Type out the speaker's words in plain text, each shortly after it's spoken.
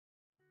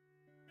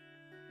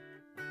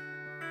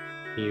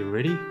Are you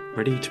ready?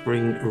 Ready to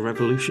bring a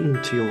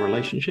revolution to your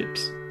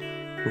relationships?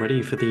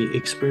 Ready for the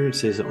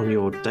experiences on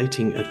your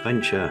dating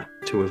adventure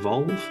to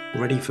evolve?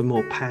 Ready for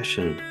more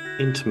passion,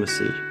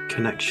 intimacy,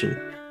 connection,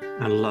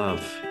 and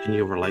love in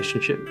your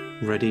relationship?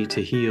 Ready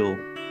to heal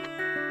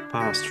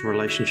past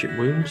relationship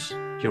wounds?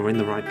 You're in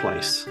the right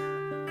place.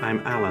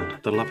 I'm Alan,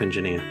 the Love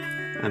Engineer,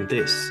 and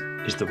this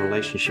is the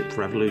Relationship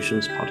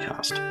Revolutions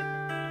podcast.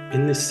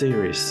 In this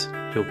series,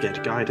 you'll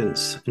get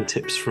guidance and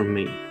tips from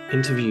me,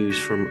 interviews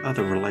from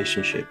other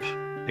relationship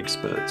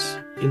experts,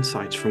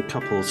 insights from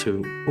couples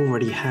who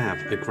already have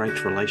a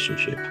great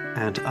relationship,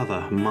 and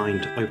other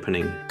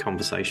mind-opening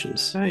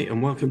conversations. Hey,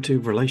 and welcome to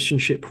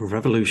Relationship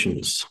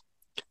Revolutions.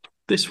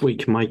 This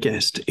week, my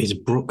guest is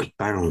Brooke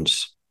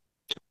Bounds.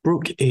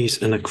 Brooke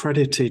is an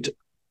accredited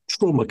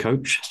trauma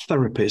coach,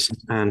 therapist,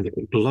 and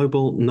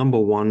global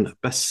 #1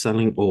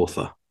 best-selling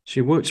author.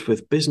 She works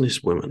with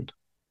businesswomen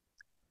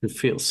who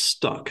feel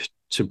stuck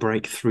to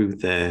break through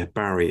their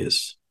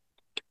barriers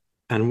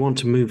and want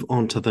to move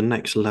on to the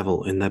next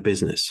level in their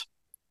business.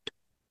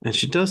 And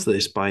she does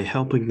this by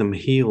helping them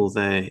heal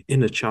their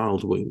inner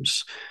child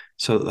wounds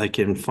so that they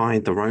can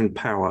find their own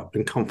power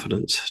and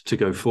confidence to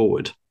go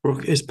forward.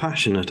 Brooke is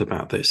passionate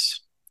about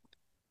this,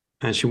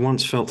 and she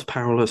once felt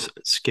powerless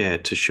and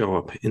scared to show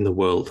up in the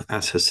world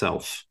as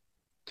herself.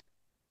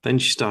 Then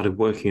she started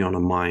working on her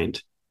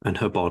mind and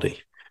her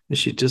body, and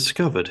she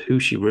discovered who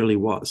she really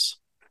was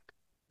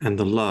and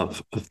the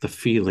love of the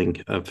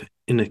feeling of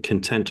inner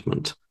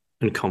contentment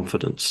and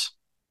confidence.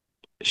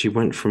 She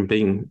went from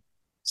being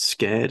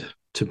scared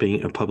to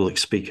being a public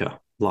speaker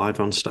live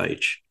on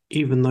stage,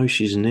 even though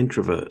she's an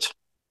introvert.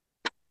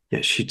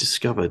 Yet she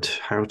discovered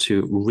how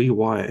to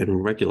rewire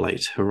and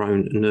regulate her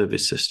own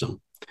nervous system,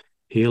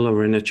 heal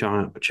her inner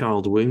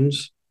child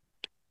wounds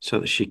so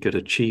that she could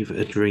achieve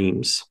her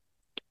dreams.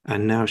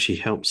 And now she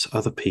helps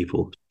other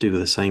people do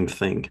the same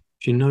thing.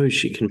 She knows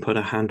she can put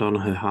her hand on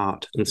her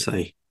heart and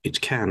say, it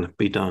can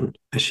be done,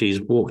 as she's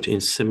walked in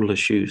similar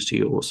shoes to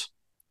yours.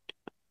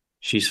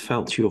 She's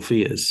felt your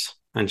fears,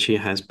 and she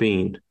has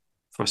been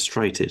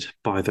frustrated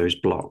by those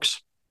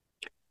blocks.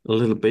 A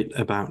little bit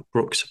about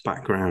Brooke's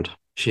background.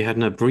 She had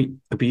an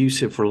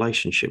abusive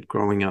relationship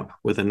growing up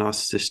with a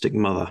narcissistic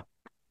mother,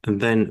 and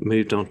then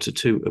moved on to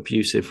 2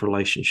 abusive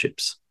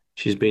relationships.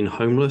 She's been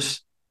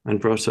homeless and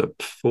brought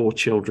up 4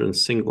 children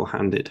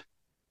single-handed.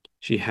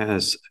 She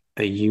has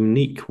a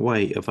unique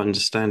way of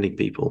understanding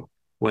people,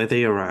 where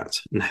they are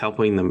at, and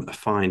helping them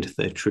find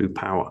their true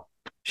power.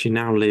 She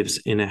now lives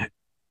in a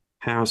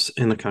house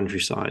in the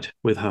countryside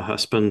with her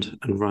husband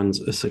and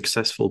runs a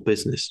successful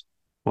business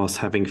whilst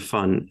having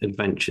fun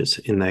adventures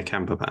in their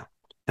camper van.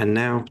 And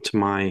now to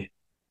my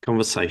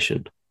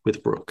conversation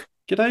with Brooke.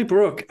 G'day,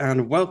 Brooke,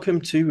 and welcome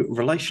to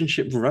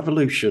Relationship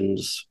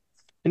Revolutions.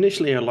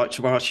 Initially, I'd like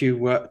to ask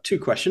you 2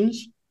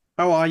 questions.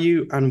 How are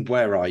you and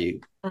where are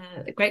you?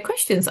 Great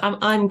questions.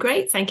 I'm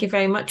great, thank you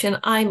very much. And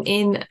I'm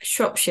in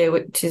Shropshire,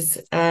 which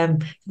is, for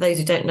those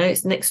who don't know,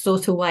 it's next door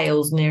to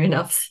Wales, near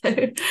enough.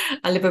 So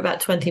I live about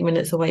 20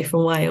 minutes away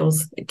from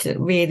Wales. It's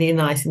really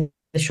nice in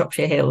the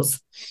Shropshire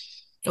Hills.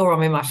 Or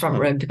I'm in my front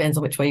room, depends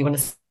on which way you want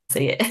to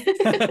see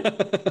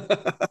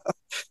it.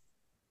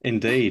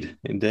 Indeed,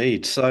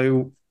 indeed.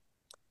 So,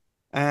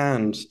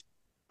 and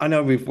I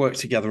know we've worked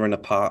together in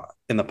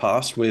the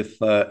past with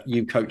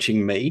you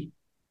coaching me.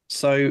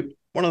 So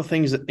one of the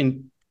things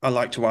that I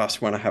like to ask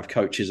when I have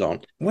coaches on,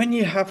 when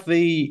you have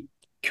the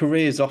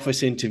careers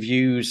office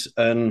interviews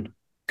and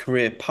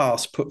career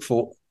paths put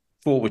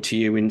forward to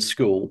you in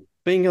school,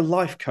 being a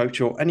life coach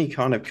or any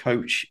kind of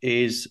coach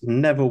is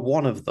never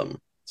one of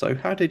them. So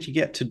how did you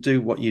get to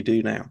do what you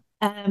do now?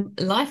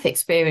 Life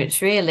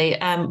experience, really.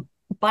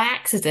 By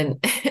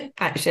accident,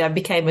 actually, I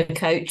became a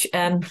coach.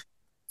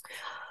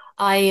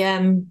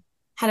 I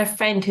had a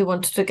friend who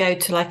wanted to go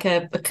to like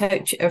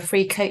a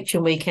free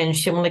coaching weekend.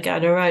 She didn't want to go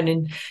on her own.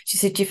 And she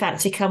said, do you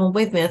fancy coming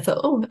with me? I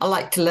thought, oh, I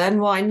like to learn.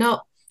 Why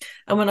not?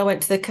 And when I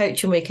went to the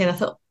coaching weekend, I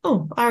thought,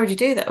 oh, I already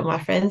do that with my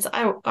friends.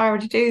 I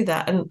already do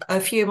that. And a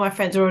few of my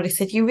friends already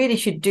said, you really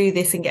should do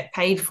this and get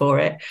paid for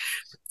it.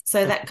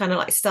 So that kind of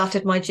like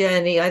started my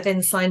journey. I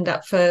then signed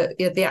up for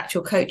the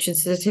actual coaching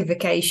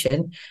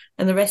certification,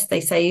 and the rest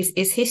they say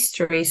is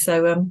history.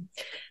 So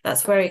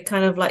that's where it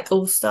kind of like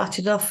all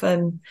started off.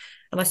 And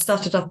I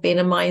started off being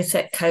a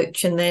mindset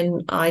coach, and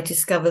then I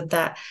discovered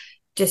that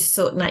just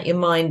sorting out your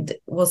mind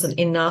wasn't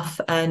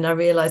enough. And I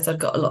realized I'd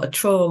got a lot of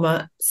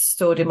trauma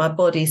stored in my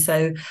body.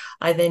 So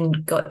I then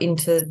got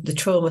into the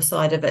trauma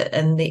side of it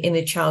and the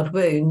inner child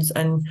wounds.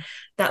 And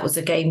that was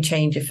a game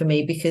changer for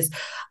me, because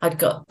I've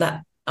got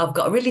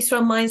a really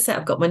strong mindset.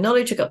 I've got my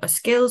knowledge, I've got my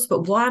skills,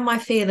 but why am I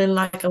feeling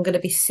like I'm going to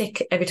be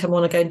sick every time I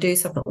want to go and do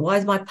something? Why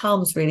is my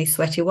palms really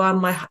sweaty?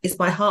 Is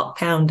my heart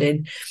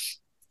pounding?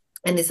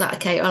 And is that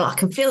okay? Well, I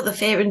can feel the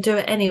fear and do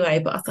it anyway.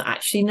 But I thought,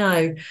 actually,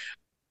 no,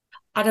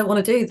 I don't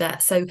want to do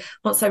that. So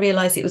once I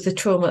realized it was the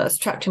trauma that's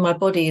trapped in my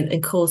body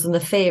and causing the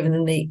fear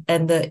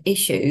and the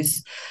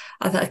issues,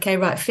 I thought, okay,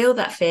 right, feel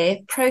that fear,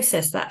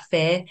 process that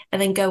fear,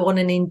 and then go on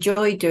and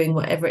enjoy doing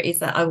whatever it is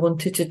that I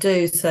wanted to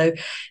do. So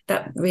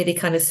that really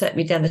kind of set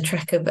me down the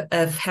track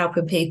of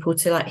helping people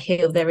to like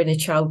heal their inner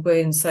child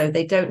wounds, so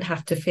they don't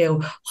have to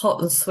feel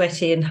hot and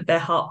sweaty and their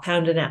heart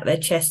pounding out their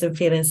chest and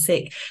feeling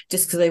sick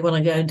just because they want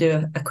to go and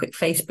do a quick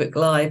Facebook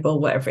Live or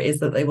whatever it is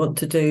that they want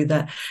to do,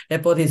 that their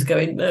body's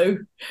going, no,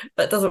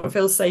 that doesn't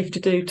feel safe to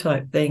do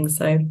type thing.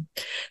 So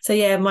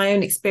yeah, my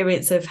own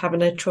experience of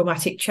having a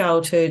traumatic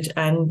childhood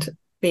and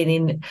being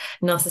in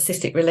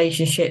narcissistic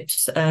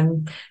relationships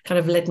kind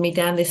of led me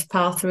down this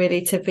path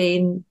really to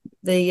being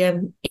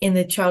the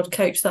inner child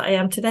coach that I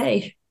am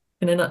today,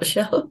 in a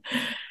nutshell.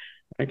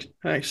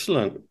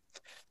 Excellent.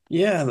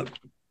 Yeah,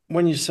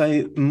 when you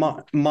say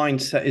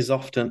mindset is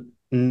often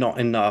not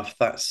enough,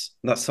 that's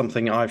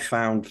something I've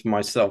found for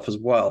myself as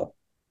well,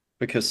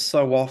 because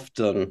so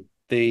often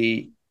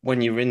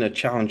when you're in a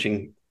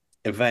challenging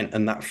event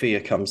and that fear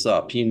comes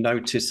up, you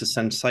notice the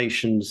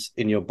sensations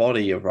in your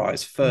body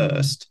arise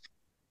first.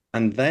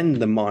 And then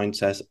the mind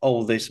says,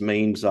 oh, this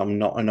means I'm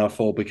not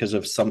enough, or because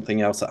of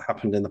something else that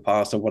happened in the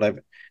past, or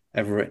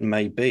whatever it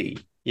may be.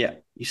 Yeah,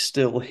 you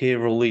still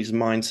hear all these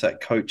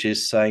mindset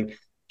coaches saying,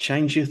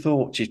 change your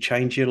thoughts, you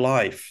change your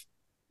life,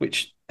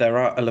 which there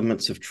are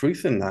elements of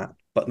truth in that.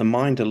 But the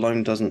mind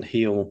alone doesn't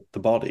heal the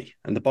body,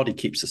 and the body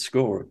keeps the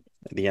score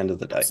at the end of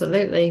the day.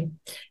 Absolutely.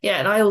 Yeah,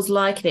 and I always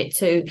liken it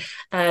to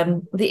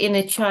the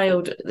inner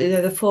child,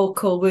 the 4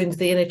 core wounds.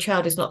 The inner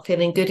child is not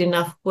feeling good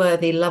enough,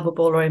 worthy,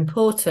 lovable, or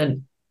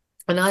important.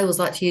 And I always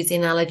like to use the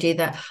analogy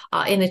that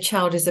our inner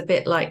child is a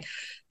bit like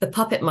the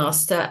puppet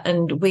master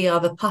and we are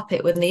the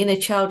puppet. When the inner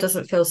child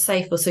doesn't feel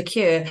safe or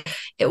secure,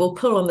 it will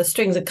pull on the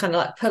strings and kind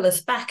of like pull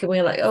us back. And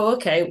we're like, oh,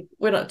 okay,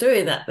 we're not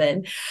doing that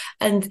then.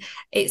 And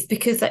it's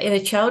because that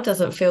inner child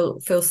doesn't feel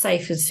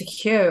safe and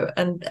secure,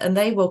 and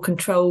they will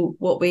control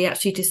what we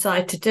actually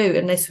decide to do,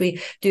 unless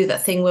we do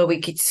that thing where we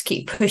just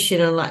keep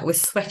pushing and like we're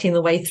sweating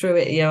the way through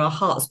it, our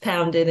heart's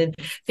pounding and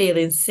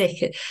feeling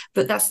sick.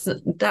 But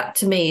that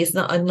to me is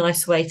not a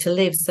nice way to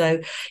live.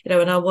 So,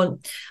 and I'm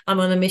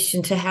on a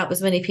mission to help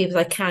as many people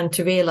as I can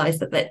to realize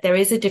that there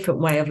is a different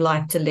way of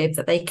life to live,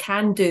 that they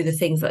can do the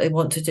things that they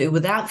want to do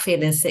without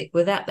feeling sick,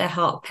 without their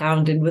heart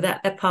pounding,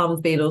 without their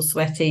palms being all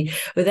sweaty,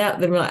 without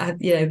them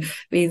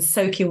being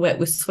soaking wet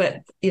with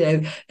sweat,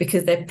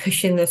 because they're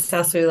pushing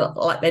themselves through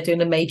like they're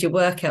doing a major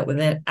workout when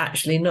they're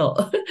actually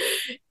not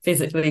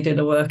physically doing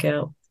a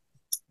workout.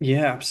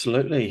 Yeah,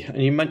 absolutely.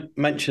 And you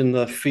mentioned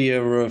the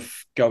fear of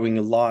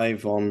going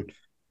live on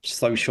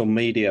social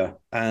media,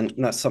 and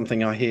that's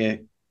something I hear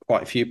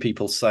quite a few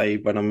people say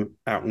when I'm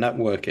out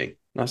networking.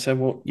 And I said,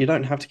 well, you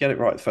don't have to get it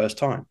right the first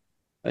time.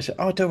 They said,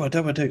 oh, I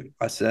do.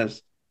 I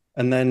says,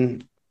 and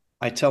then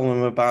I tell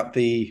them about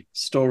the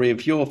story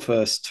of your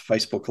first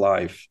Facebook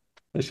Live.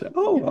 They said,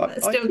 oh,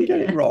 I can get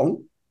it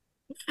wrong.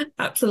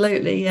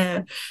 Absolutely,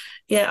 yeah.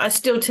 Yeah, I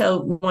still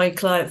tell my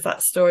clients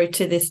that story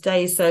to this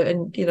day. So,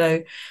 and,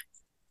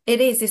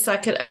 it's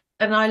like,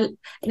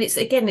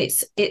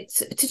 it's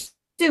to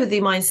do with the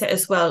mindset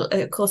as well.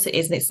 Of course it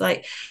is. And it's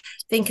like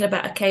thinking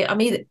about, okay,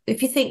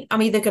 if you think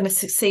I'm either going to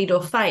succeed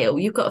or fail,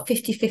 you've got a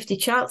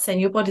 50-50 chance and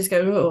your body's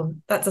going, oh,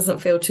 that doesn't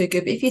feel too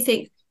good. But if you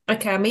think,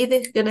 okay, I'm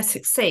either going to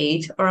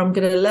succeed or I'm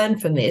going to learn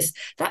from this,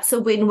 that's a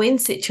win-win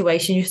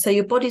situation. So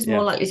your body's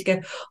more likely to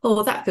go,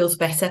 oh, that feels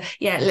better.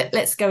 Yeah,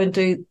 let's go and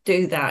do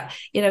that.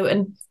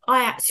 And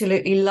I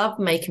absolutely love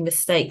making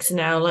mistakes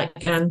now.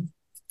 Like a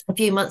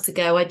few months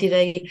ago, I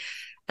did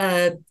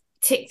a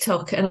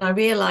TikTok, and I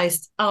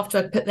realized after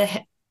I put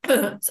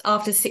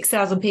after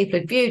 6,000 people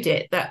had viewed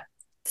it, that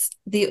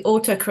the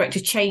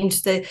autocorrector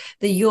changed the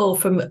your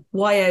from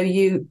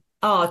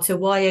Y-O-U-R to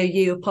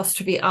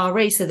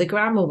Y-O-U''RE. So the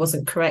grammar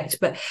wasn't correct,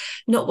 but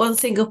not one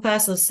single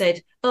person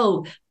said,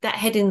 oh, that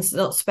heading's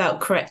not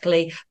spelled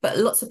correctly. But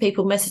lots of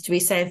people messaged me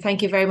saying,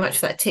 thank you very much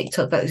for that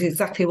TikTok. That was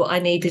exactly what I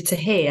needed to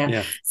hear.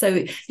 Yeah. So,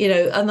 and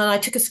then I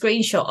took a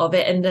screenshot of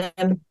it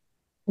and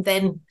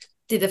then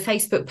did a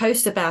Facebook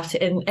post about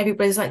it, and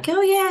everybody's like,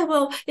 oh yeah,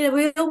 well,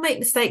 we all make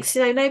mistakes,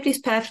 nobody's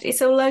perfect,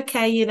 it's all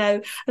okay,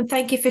 and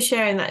thank you for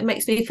sharing that. It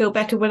makes me feel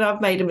better when I've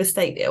made a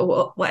mistake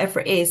or whatever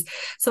it is.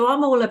 So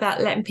I'm all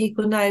about letting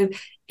people know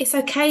it's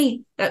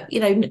okay,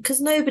 because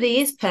nobody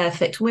is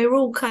perfect. We're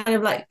all kind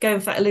of like going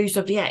for that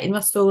illusion of, it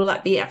must all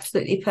like be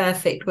absolutely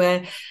perfect,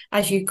 where,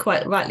 as you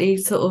quite rightly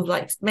sort of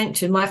like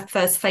mentioned, my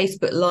first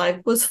Facebook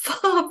Live was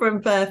far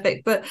from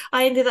perfect, but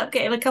I ended up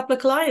getting a couple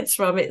of clients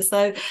from it.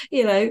 So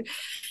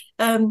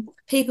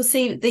people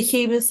see the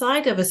human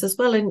side of us as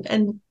well,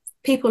 and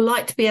people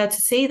like to be able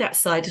to see that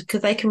side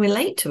because they can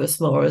relate to us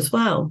more as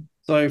well.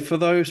 So for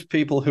those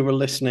people who are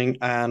listening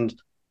and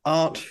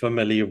aren't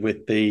familiar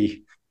with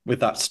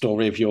that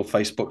story of your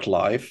Facebook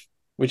Live,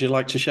 would you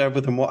like to share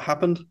with them what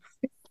happened?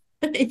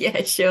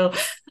 Yeah, sure.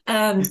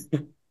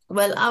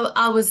 Well,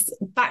 I was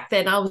back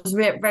then, I was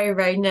very,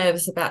 very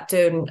nervous about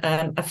doing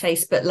a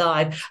Facebook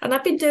Live. And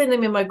I've been doing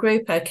them in my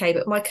group, okay,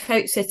 but my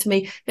coach said to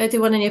me,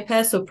 do one on your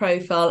personal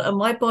profile. And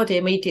my body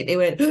immediately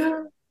went,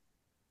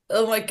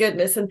 oh my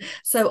goodness. And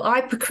so I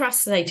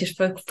procrastinated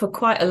for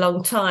quite a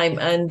long time.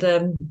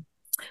 And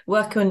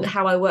working on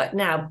how I work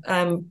now,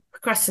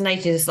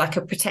 procrastination is like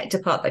a protector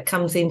part that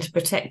comes in to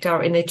protect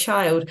our inner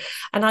child.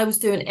 And I was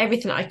doing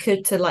everything I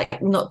could to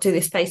like not do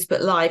this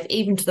Facebook Live,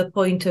 even to the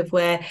point of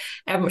where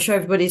I'm sure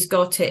everybody's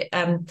got it.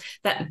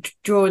 That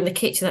drawer in the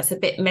kitchen that's a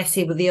bit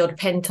messy with the odd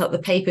pen top, the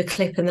paper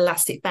clip, and the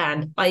elastic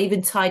band. I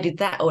even tidied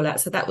that all out,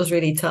 so that was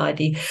really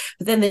tidy.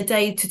 But then the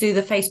day to do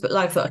the Facebook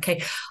Live, I thought,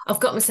 okay, I've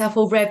got myself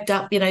all revved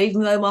up,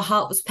 even though my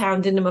heart was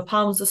pounding and my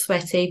palms were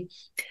sweaty.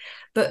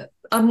 But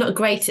I'm not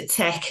great at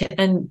tech,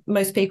 and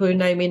most people who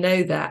know me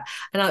know that.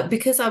 And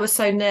because I was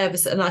so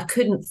nervous and I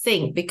couldn't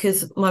think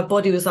because my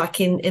body was like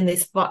in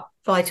this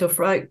fight or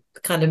flight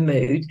kind of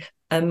mood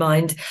and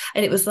mind,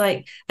 and it was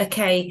like,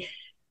 okay,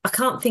 I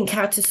can't think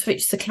how to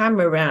switch the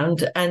camera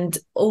around, and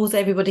all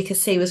everybody could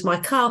see was my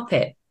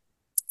carpet.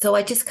 So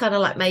I just kind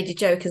of like made a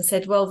joke and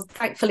said, well,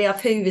 thankfully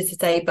I've hoovered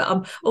today, but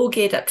I'm all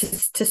geared up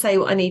to say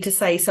what I need to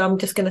say. So I'm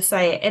just going to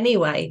say it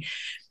anyway.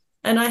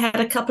 And I had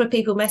a couple of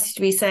people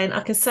message me saying, I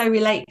can so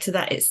relate to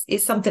that.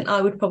 It's something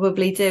I would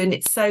probably do. And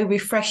it's so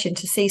refreshing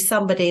to see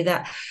somebody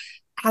that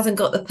hasn't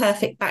got the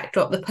perfect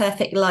backdrop, the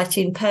perfect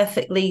lighting,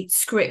 perfectly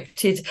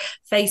scripted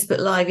Facebook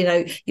Live.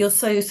 You're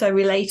so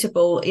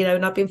relatable,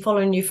 and I've been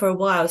following you for a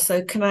while.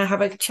 So can I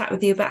have a chat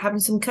with you about having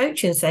some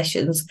coaching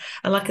sessions?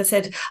 And like I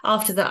said,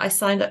 after that, I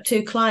signed up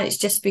 2 clients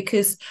just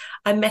because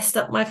I messed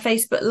up my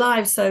Facebook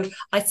Live. So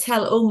I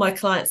tell all my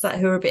clients that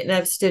who are a bit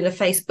nervous doing a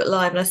Facebook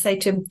Live, and I say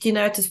to them, do you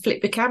know how to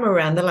flip the camera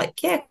around? They're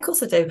like, yeah, of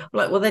course I do. I'm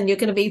like, well, then you're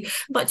going to be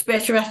much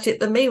better at it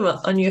than me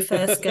on your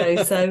first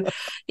go. So,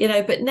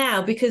 but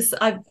now because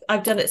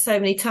I've done it so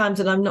many times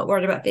and I'm not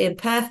worried about being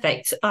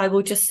perfect, I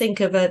will just think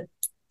of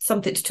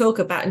something to talk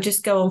about and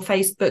just go on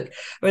Facebook.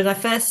 When I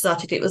first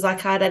started, it was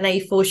like I had an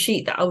A4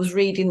 sheet that I was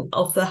reading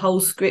off the whole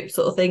script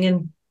sort of thing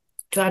and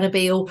trying to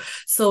be all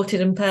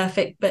sorted and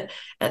perfect. But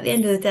at the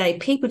end of the day,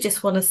 people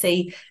just want to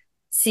see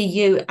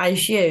you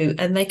as you,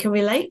 and they can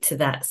relate to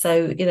that.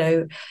 So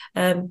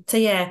so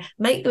yeah,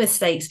 make the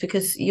mistakes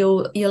because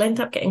you'll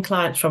end up getting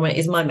clients from it,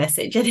 is my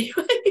message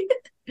anyway.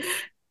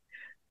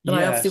 And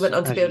I obviously went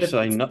on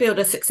to build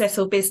a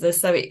successful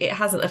business, so it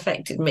hasn't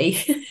affected me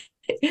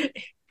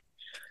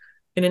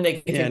in a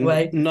negative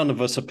way. None of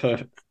us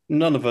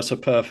are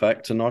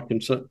perfect, and I can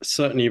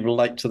certainly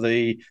relate to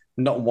the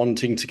not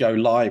wanting to go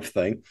live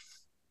thing.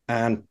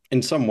 And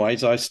in some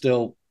ways,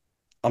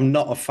 I'm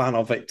not a fan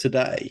of it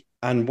today.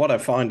 And what I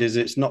find is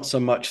it's not so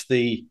much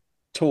the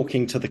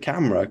talking to the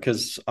camera,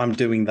 because I'm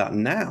doing that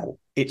now.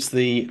 It's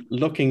the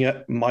looking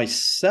at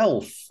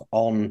myself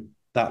on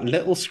that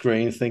little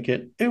screen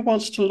thinking, who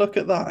wants to look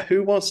at that?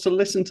 Who wants to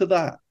listen to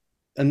that?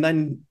 And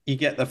then you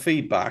get the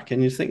feedback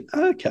and you think,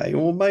 okay,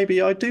 well,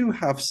 maybe I do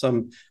have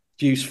some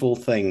useful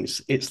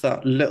things. It's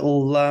that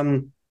little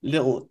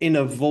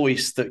inner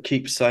voice that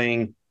keeps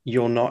saying,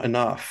 you're not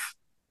enough.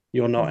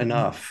 You're not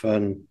enough.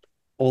 And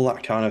all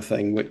that kind of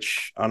thing,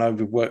 which I know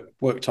we've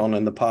worked on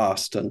in the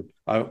past. And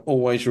I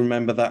always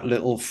remember that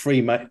little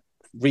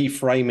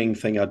reframing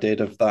thing I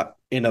did of that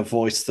inner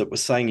voice that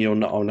was saying you're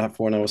not enough,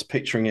 when I was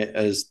picturing it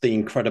as the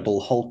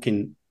Incredible Hulk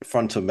in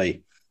front of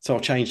me. So I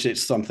changed it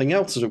to something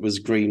else that was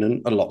green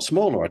and a lot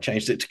smaller. I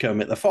changed it to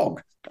Kermit the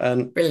Frog.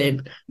 And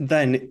brilliant.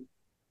 Then it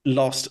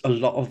lost a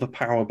lot of the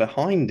power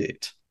behind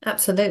it.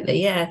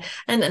 Absolutely, yeah.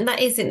 And that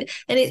isn't,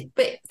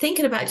 but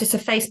thinking about just a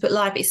Facebook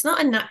Live, it's not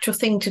a natural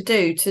thing to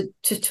do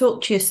to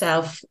talk to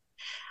yourself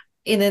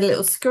in a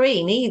little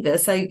screen either.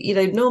 So,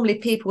 normally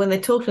people, when they're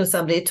talking to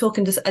somebody, are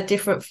talking to a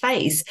different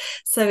face.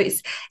 So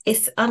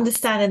it's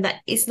understanding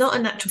that it's not a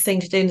natural thing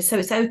to do. And so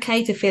it's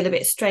okay to feel a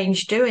bit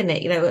strange doing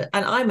it,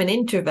 and I'm an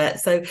introvert.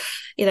 So,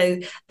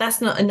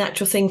 that's not a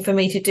natural thing for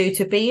me to do,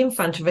 to be in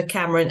front of a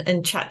camera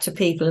and chat to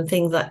people and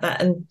things like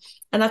that.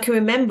 And I can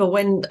remember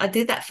when I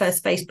did that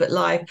first Facebook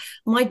Live,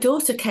 my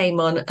daughter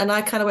came on and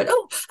I kind of went,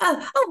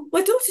 oh,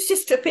 my daughter's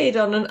just appeared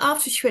on. And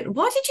after she went,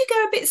 why did you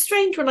go a bit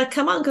strange when I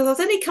come on? Because I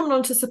was only coming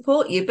on to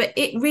support you. But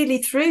it really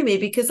threw me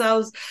because I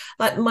was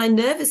like, my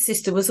nervous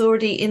system was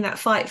already in that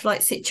fight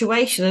flight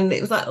situation. And it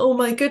was like, oh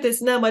my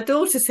goodness, now my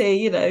daughter's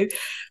here,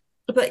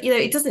 But,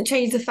 it doesn't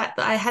change the fact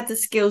that I had the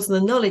skills and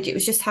the knowledge. It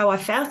was just how I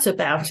felt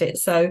about it.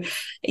 So,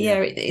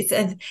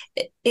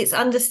 it's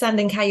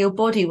understanding how your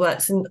body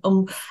works. And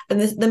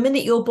the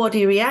minute your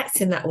body reacts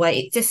in that way,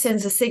 it just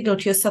sends a signal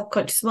to your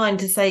subconscious mind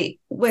to say,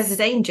 where's the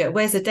danger?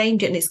 Where's the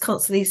danger? And it's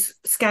constantly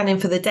scanning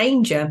for the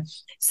danger.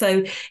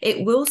 So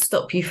it will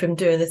stop you from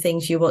doing the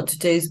things you want to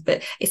do.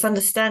 But it's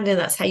understanding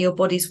that's how your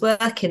body's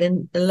working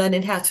and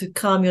learning how to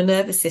calm your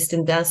nervous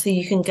system down so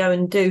you can go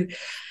and do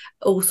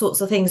all sorts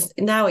of things.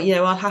 Now,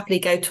 I'll happily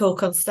go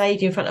talk on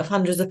stage in front of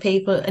hundreds of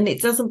people and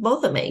it doesn't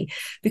bother me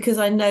because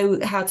I know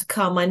how to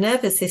calm my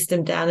nervous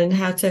system down and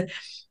how to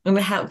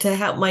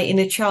help my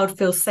inner child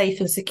feel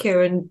safe and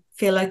secure and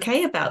feel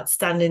okay about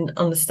standing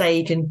on the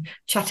stage and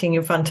chatting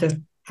in front of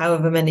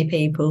however many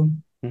people.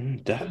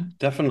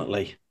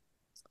 Definitely.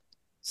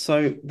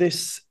 So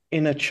this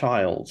inner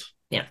child,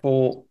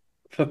 for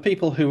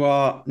people who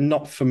are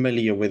not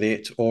familiar with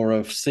it or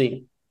have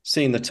seen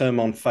the term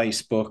on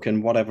Facebook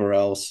and whatever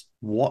else,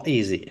 what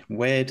is it?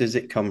 Where does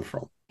it come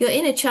from? Your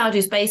inner child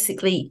is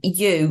basically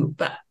you,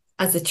 but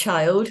as a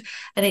child.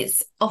 And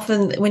it's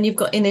often when you've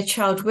got inner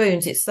child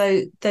wounds, it's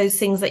those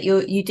things that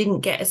you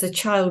didn't get as a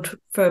child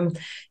from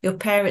your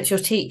parents, your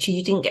teacher.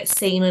 You didn't get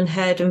seen and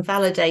heard and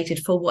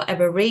validated for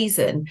whatever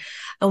reason.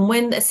 And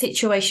when a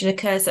situation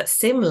occurs that's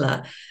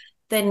similar,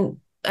 then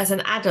as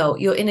an adult,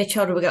 your inner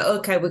child will go,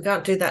 okay, we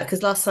can't do that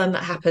because last time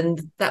that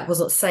happened, that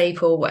wasn't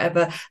safe or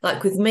whatever.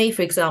 Like with me,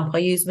 for example, I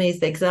use me as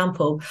the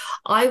example.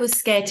 I was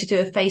scared to do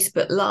a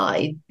Facebook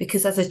Live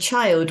because as a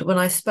child, when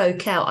I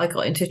spoke out, I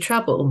got into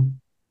trouble.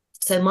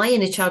 So my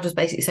inner child was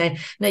basically saying,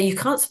 no, you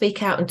can't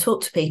speak out and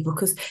talk to people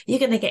because you're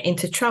going to get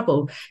into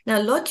trouble.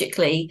 Now,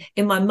 logically,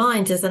 in my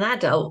mind as an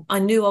adult, I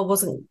knew I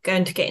wasn't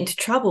going to get into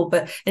trouble.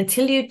 But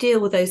until you deal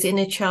with those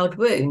inner child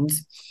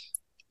wounds,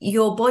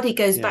 your body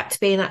goes back to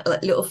being that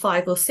little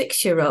 5 or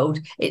 6 year old.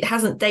 It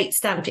hasn't date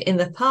stamped it in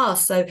the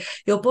past. So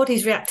your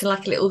body's reacting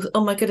like a little,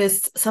 oh my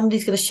goodness,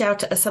 somebody's going to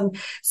shout at us.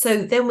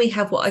 So then we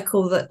have what I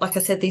call like I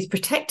said, these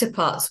protector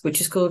parts,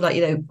 which is called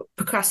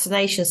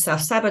procrastination,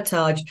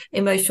 self-sabotage,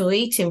 emotional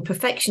eating,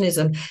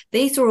 perfectionism.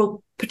 These are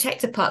all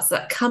protector parts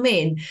that come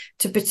in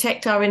to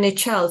protect our inner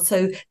child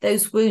so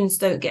those wounds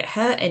don't get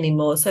hurt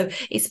anymore. So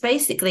it's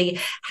basically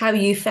how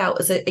you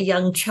felt as a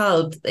young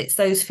child. It's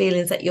those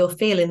feelings that you're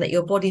feeling that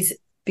your body's,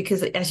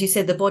 because as you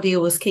said, the body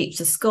always keeps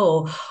a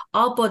score.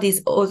 Our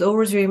body's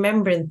always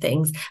remembering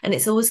things, and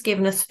it's always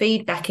giving us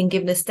feedback and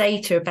giving us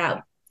data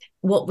about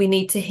what we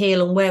need to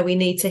heal and where we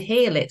need to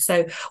heal it.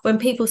 So when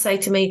people say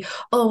to me,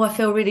 oh, I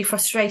feel really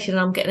frustrated and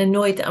I'm getting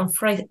annoyed that I'm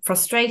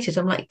frustrated,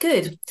 I'm like,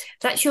 good,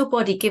 that's your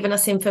body giving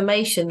us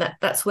information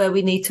that's where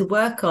we need to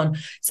work on.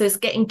 So it's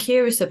getting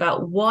curious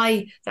about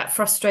why that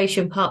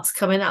frustration part's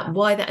coming up,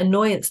 why that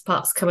annoyance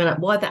part's coming up,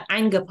 why that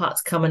anger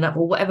part's coming up,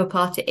 or whatever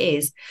part it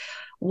is.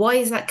 Why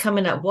is that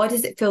coming up? Why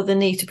does it feel the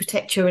need to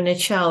protect your inner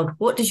child?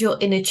 What does your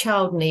inner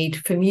child need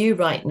from you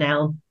right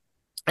now?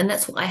 And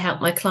that's what I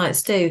help my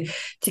clients do,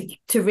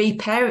 to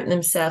reparent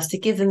themselves, to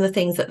give them the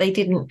things that they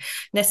didn't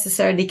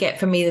necessarily get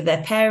from either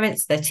their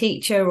parents, their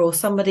teacher, or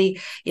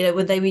somebody,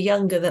 when they were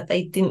younger, that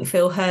they didn't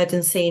feel heard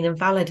and seen and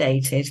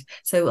validated.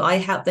 So I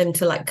help them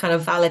to kind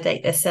of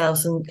validate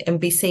themselves and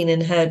be seen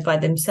and heard by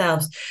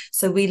themselves.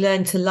 So we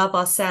learn to love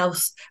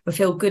ourselves and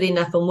feel good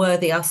enough and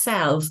worthy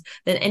ourselves.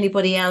 Then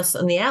anybody else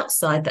on the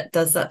outside that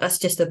does that, that's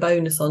just a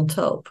bonus on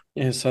top.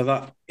 Yeah, so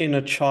that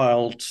inner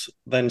child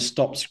then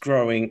stops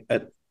growing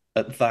at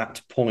that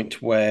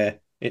point where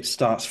it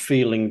starts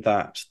feeling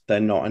that they're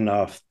not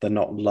enough, they're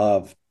not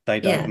loved, they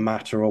don't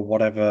matter, or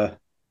whatever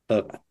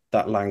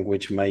that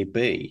language may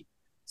be.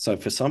 So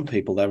for some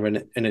people, their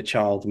inner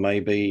child may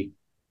be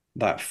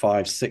that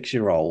 5, 6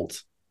 year old,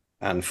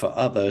 and for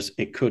others,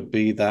 it could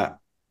be that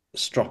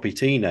stroppy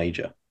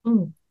teenager.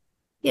 Mm.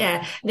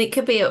 Yeah, and it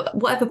could be at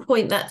whatever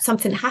point that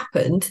something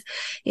happened,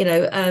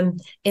 in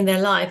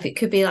their life. It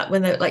could be like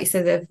when they're, like you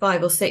said, they're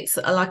 5 or 6.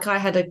 Like I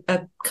had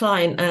a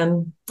client,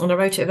 and I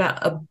wrote it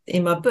about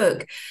in my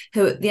book,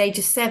 who at the age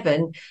of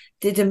 7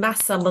 did a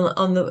maths sum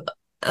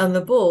on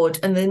the board,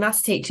 and the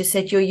maths teacher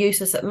said, "You're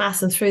useless at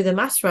maths," and threw the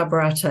maths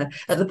rubber at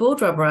the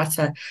board rubber at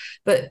her.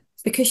 But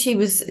because she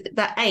was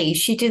that age,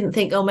 she didn't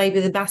think, oh, maybe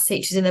the maths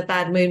teacher's in a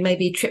bad mood,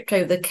 maybe he tripped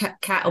over the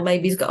cat, or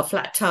maybe he's got a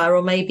flat tire,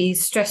 or maybe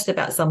he's stressed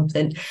about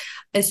something.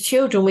 As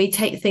children, we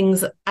take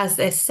things as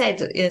they're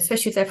said,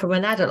 especially if they're from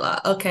an adult,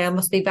 like, okay, I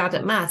must be bad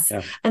at maths.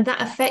 Yeah. And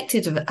that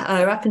affected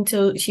her up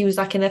until she was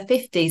like in her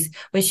 50s,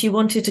 when she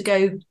wanted to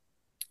go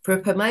for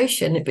a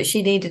promotion, but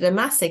she needed a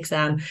maths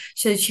exam.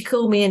 So she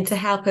called me in to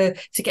help her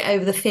to get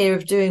over the fear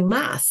of doing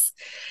maths.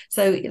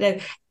 So,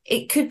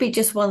 it could be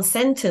just one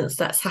sentence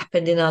that's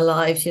happened in our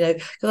lives,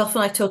 because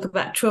often I talk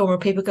about trauma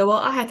and people go, well,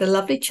 I had a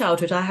lovely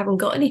childhood, I haven't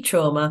got any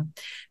trauma.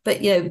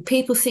 But,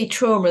 people see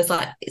trauma as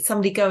like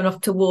somebody going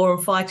off to war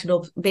and fighting,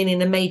 or being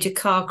in a major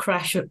car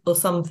crash or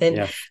something.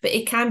 Yeah. But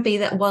it can be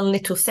that one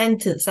little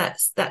sentence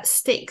that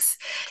sticks.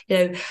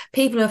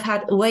 People have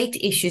had weight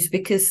issues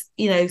because,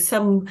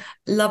 some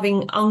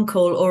loving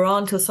uncle or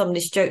aunt or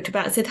somebody's joked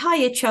about and said,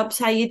 hiya, Chubs,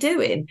 how you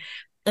doing?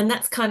 And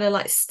that's kind of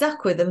like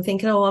stuck with them,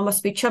 thinking, oh, I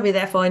must be chubby,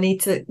 therefore I need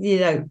to,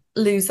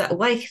 lose that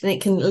weight. And it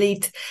can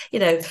lead,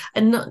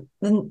 and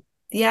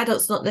the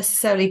adult's not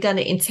necessarily done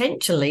it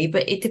intentionally,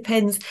 but it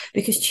depends,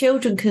 because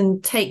children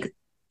can take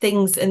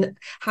things and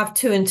have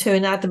 2 and 2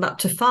 and add them up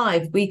to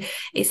 5.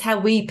 It's how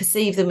we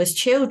perceive them as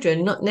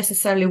children, not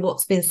necessarily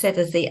what's been said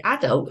as the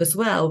adult as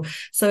well.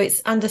 So it's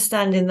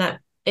understanding that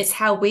it's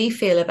how we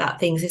feel about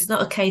things. It's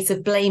not a case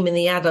of blaming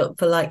the adult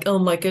for like, oh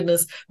my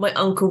goodness, my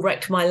uncle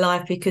wrecked my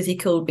life because he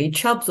called me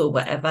Chubs or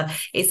whatever.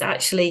 It's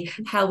actually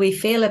how we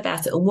feel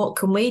about it, and what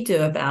can we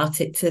do about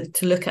it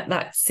to look at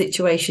that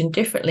situation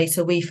differently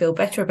so we feel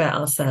better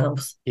about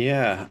ourselves.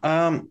 Yeah.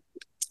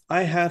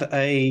 I had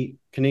a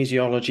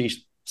kinesiology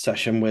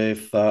session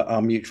with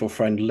our mutual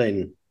friend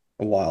Lynn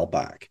a while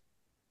back,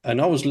 and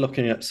I was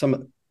looking at some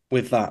of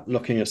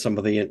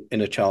the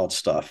inner child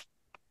stuff,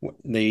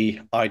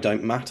 the I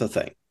don't matter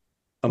thing.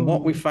 And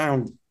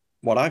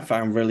what I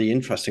found really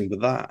interesting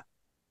with that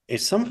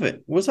is some of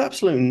it was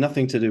absolutely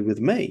nothing to do with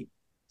me.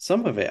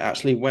 Some of it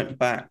actually went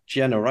back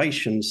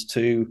generations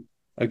to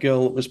a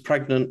girl that was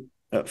pregnant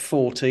at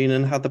 14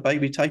 and had the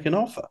baby taken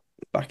off her.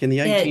 back in the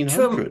Yeah,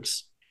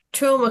 1800s.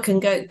 trauma can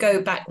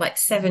go back like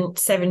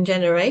seven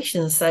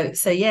generations.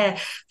 So yeah,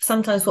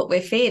 sometimes what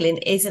we're feeling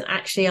isn't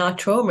actually our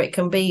trauma. It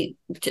can be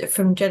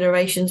from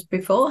generations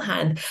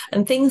beforehand,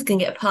 and things can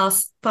get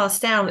passed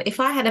down. If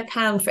I had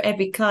 £1 for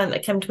every client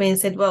that came to me and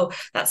said, well,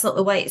 that's not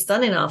the way it's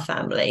done in our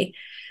family,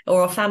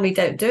 or our family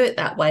don't do it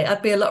that way,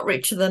 I'd be a lot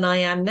richer than I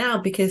am now,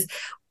 because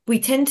we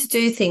tend to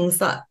do things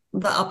that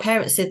our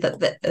parents did,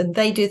 that and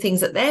they do things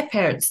that their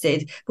parents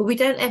did, but we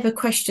don't ever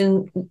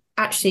question,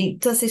 actually,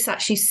 does this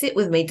actually sit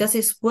with me? Does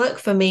this work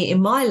for me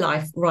in my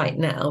life right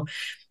now?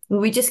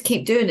 We just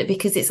keep doing it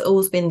because it's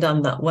always been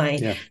done that way.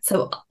 Yeah.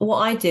 So what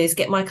I do is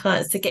get my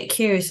clients to get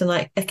curious and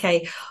like,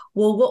 okay,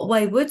 well, what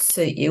way would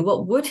suit you?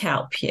 What would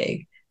help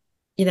you?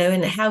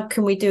 And how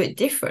can we do it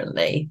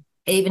differently?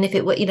 Even if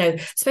it were,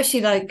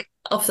 especially like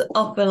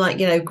often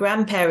like,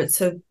 grandparents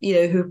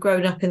who've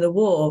grown up in the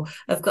war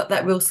have got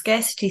that real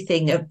scarcity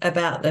thing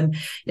about them,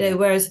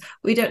 whereas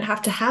we don't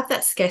have to have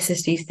that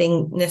scarcity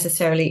thing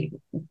necessarily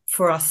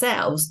for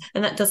ourselves,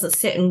 and that doesn't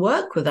sit and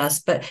work with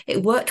us, but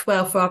it worked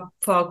well for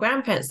our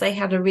grandparents. They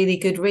had a really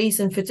good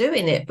reason for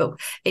doing it, but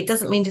it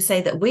doesn't mean to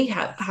say that we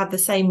have the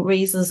same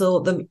reasons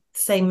or the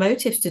same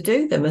motives to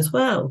do them as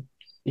well.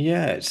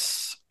 Yeah,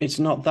 it's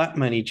not that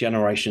many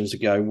generations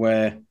ago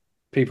where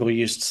people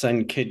used to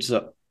send kids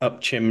up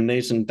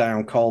chimneys and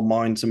down coal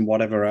mines and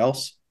whatever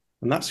else.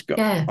 And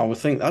I would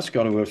think that's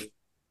got to have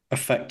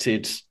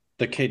affected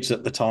the kids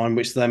at the time,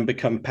 which then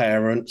become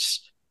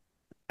parents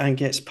and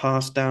gets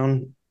passed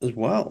down as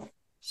well.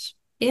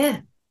 Yeah,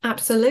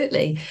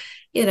 absolutely.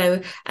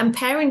 And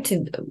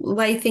parenting, the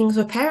way things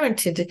were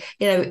parented,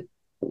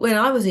 when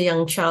I was a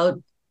young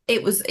child,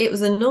 it was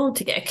a norm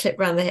to get a clip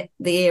around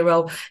the ear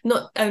roll,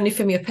 not only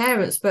from your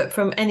parents, but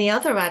from any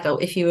other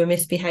adult if you were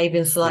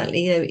misbehaving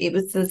slightly. Yeah. It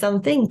was the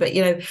done thing. But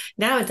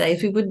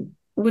nowadays we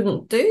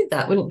wouldn't do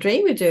that, wouldn't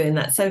dream of doing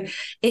that. So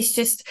it's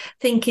just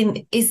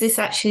thinking, is this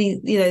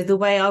actually, the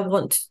way I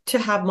want to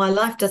have my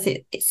life? Does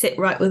it sit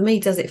right with me?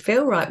 Does it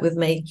feel right with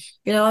me?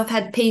 I've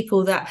had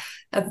people that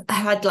have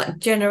had like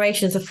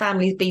generations of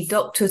families be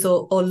doctors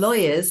or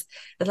lawyers.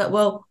 It's like,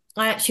 well,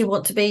 I actually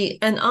want to be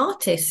an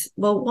artist.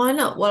 Well, why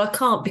not? Well, I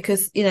can't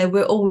because,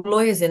 we're all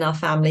lawyers in our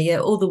family. Yeah,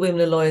 all the women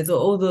are lawyers, or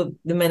all the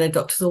men are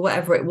doctors, or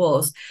whatever it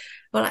was.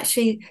 Well,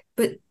 actually,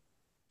 but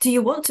do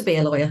you want to be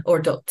a lawyer or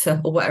a doctor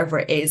or whatever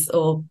it is,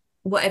 or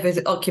whatever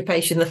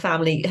occupation the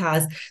family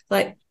has?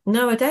 Like,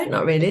 no, I don't,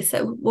 not really.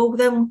 So, well,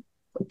 then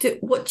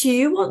what do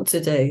you want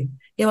to do?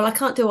 Yeah, well, I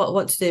can't do what I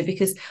want to do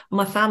because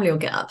my family will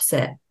get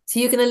upset. So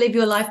you're going to live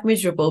your life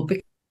miserable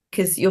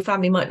because your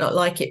family might not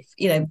like it,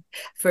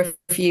 for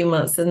a few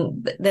months,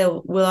 and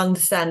will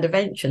understand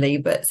eventually.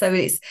 But so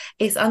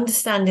it's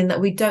understanding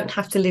that we don't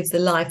have to live the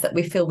life that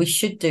we feel we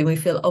should do. We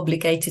feel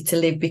obligated to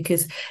live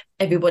because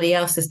everybody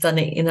else has done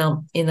it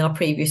in our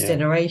previous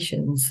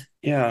generations.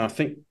 Yeah, I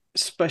think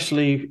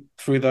especially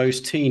through those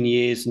teen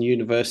years and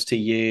university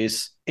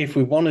years, if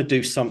we want to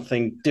do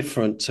something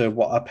different to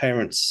what our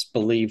parents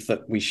believe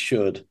that we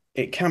should,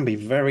 it can be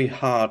very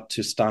hard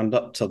to stand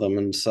up to them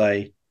and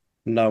say,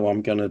 no,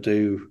 I'm going to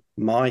do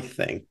my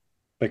thing,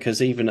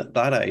 because even at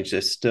that age,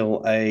 there's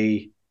still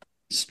a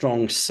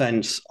strong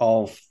sense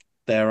of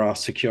there are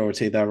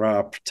security, there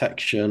are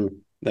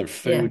protection, there's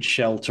food,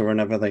 shelter,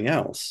 and everything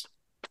else.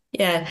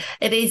 Yeah,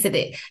 it is.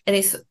 It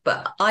is.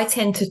 But I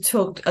tend to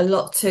talk a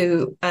lot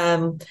to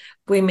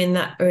women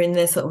that are in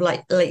their sort of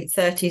like late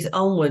 30s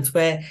onwards,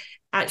 where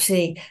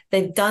actually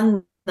they've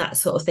done that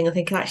sort of thing. I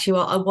think actually,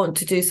 well, I want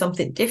to do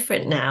something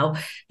different now.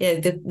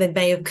 They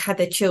may have had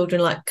their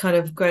children like kind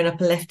of grown up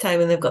and left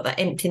home, and they've got that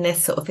empty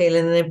nest sort of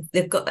feeling, and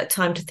they've got that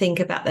time to think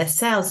about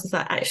themselves. It's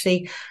like,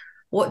 actually,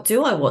 what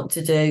do I want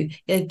to do?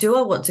 Do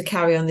I want to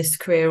carry on this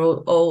career,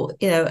 or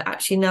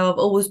actually, no, I've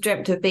always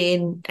dreamt of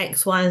being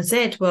X, Y, and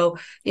Z. Well,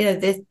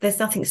 there's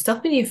nothing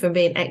stopping you from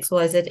being X,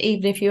 Y, Z.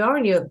 Even if you are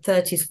in your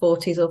 30s,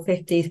 40s, or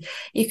 50s,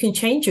 you can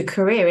change your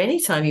career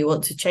anytime you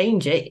want to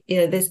change it.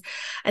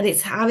 And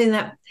it's having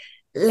that,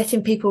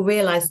 letting people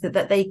realize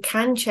that they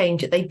can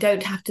change it. They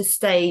don't have to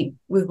stay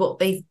with what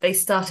they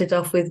started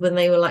off with when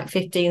they were like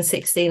 15,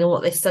 16 and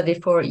what they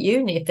studied for at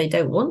uni if they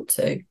don't want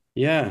to.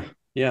 Yeah,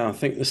 I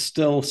think there's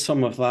still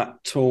some of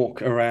that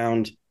talk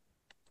around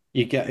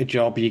you get a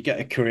job, you get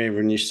a career,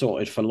 and you're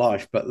sorted for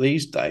life. But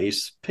these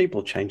days,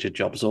 people change their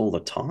jobs all the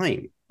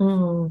time.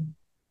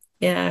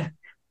 Yeah.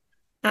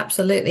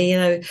 Absolutely.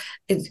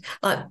 It's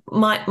like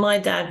my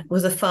dad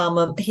was a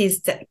farmer.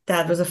 His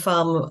dad was a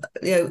farmer.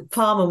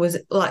 Farmer was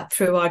like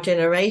through our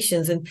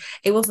generations, and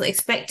it wasn't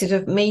expected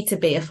of me to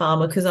be a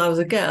farmer because I was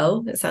a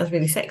girl. It sounds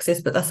really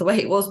sexist, but that's the way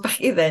it was back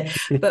then.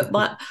 But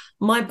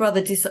my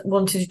brother just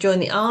wanted to join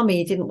the army.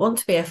 He didn't want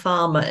to be a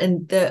farmer,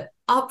 and the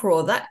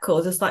uproar that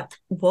caused us like,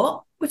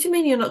 what? What do you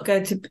mean you're not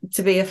going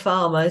to be a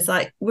farmer? It's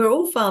like, we're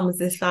all farmers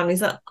in this family.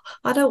 It's like,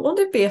 I don't want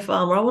to be a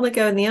farmer. I want to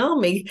go in the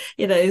army,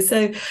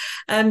 So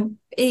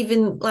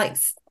even like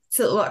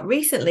sort of like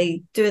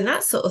recently doing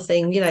that sort of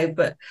thing,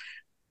 but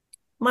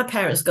my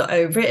parents got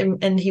over it,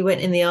 and he went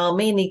in the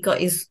army, and he got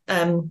his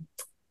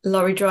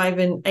lorry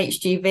driving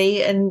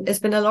HGV, and has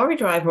been a lorry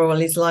driver all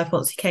his life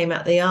once he came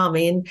out of the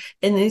army, and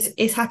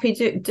is happy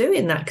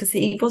doing that because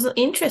he wasn't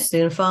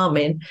interested in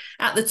farming.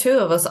 At the two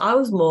of us, I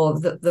was more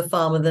of the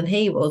farmer than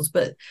he was,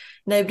 but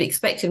nobody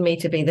expected me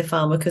to be the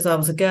farmer because I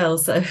was a girl.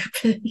 So,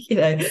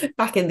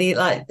 back in the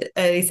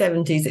early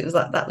 70s, it was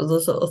like that was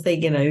the sort of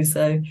thing.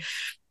 So.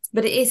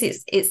 But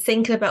it's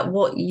thinking about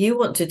what you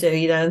want to do,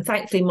 and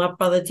thankfully my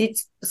brother did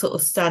sort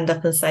of stand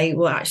up and say,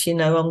 well, actually,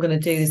 no, I'm going to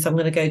do this. I'm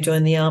going to go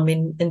join the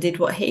army, and did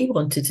what he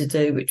wanted to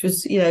do, which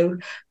was,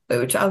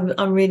 which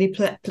I'm really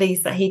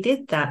pleased that he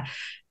did that.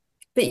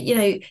 But,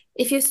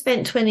 if you've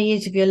spent 20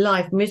 years of your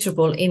life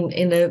miserable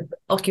in an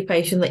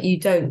occupation that you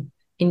don't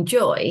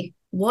enjoy,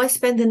 why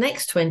spend the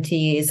next 20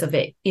 years of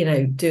it,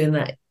 doing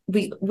that?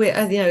 We're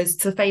as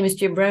the famous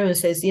Jim Rohn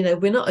says,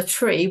 we're not a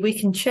tree, we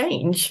can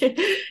change,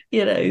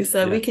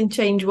 so we can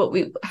change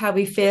how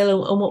we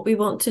feel and what we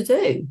want to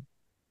do.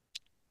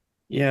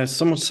 Yeah,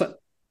 someone said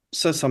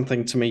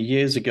something to me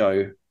years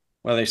ago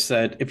where they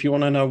said, if you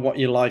want to know what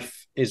your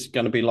life is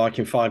going to be like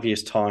in 5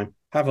 years' time,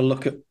 have a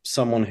look at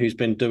someone who's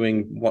been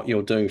doing what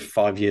you're doing for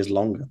 5 years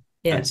longer.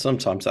 Yeah. And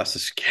sometimes that's a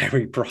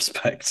scary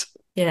prospect.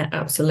 Yeah,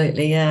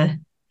 absolutely. Yeah.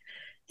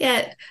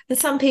 Yeah, and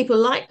some people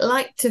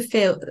like to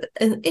feel,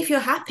 and if you're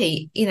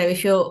happy,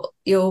 if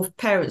your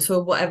parents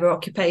were whatever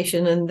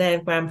occupation and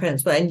their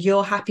grandparents were, and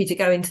you're happy to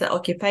go into that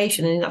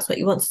occupation and that's what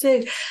you want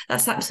to do,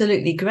 that's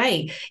absolutely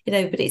great,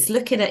 but it's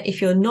looking at,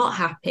 if you're not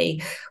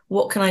happy,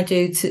 what can I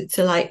do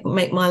to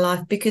make my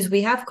life, because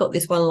we have got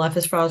this one life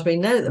as far as we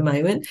know at the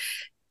moment.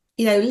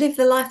 Live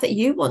the life that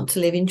you want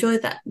to live, enjoy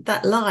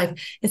that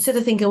life, instead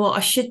of thinking, well,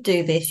 I should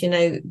do this,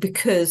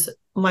 because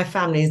my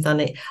family's done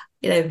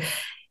it,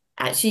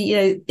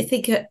 Actually, I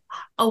think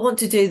I want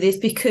to do this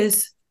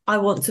because I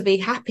want to be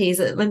happy is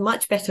a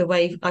much better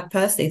way, I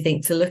personally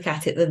think, to look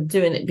at it than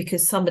doing it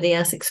because somebody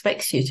else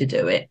expects you to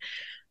do it.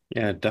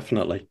 Yeah,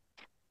 definitely.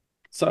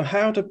 So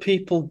how do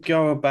people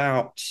go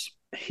about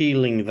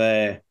healing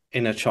their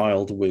inner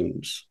child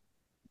wounds?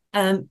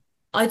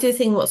 I do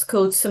think what's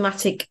called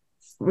somatic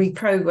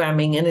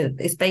reprogramming, and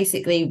it's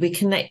basically we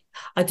connect.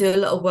 I do a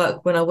lot of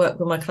work when I work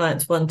with my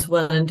clients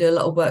one-to-one, and do a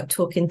lot of work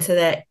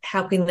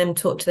helping them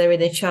talk to their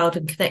inner child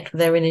and connect with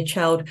their inner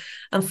child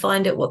and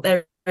find out what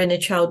their inner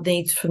child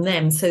needs from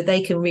them, so they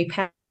can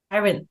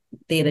reparent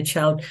the inner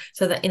child,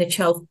 so that inner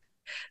child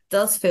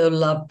does feel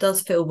loved,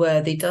 does feel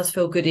worthy, does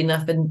feel good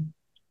enough, and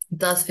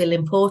does feel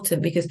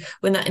important. Because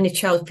when that inner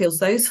child feels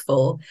those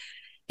four,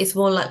 it's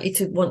more likely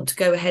to want to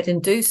go ahead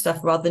and do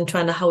stuff rather than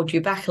trying to hold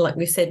you back. And like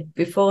we said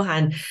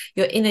beforehand,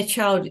 your inner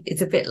child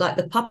is a bit like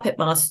the puppet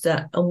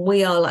master, and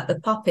we are like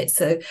the puppet.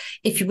 So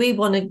if we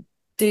want to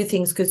do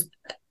things because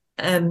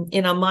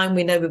in our mind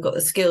we know we've got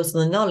the skills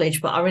and the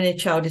knowledge, but our inner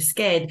child is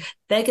scared,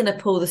 they're going to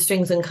pull the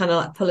strings and kind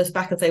of pull us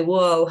back and say,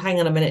 whoa, hang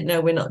on a minute,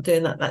 no, we're not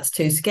doing that, that's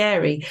too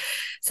scary.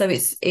 So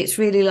it's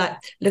really like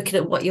looking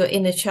at what your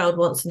inner child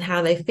wants and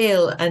how they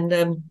feel.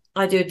 And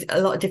I do a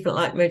lot of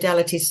different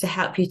modalities to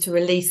help you to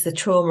release the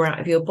trauma out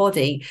of your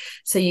body,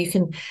 so you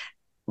can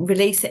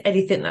release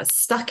anything that's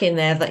stuck in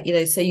there,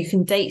 that so you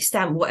can date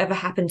stamp whatever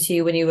happened to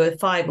you when you were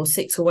 5 or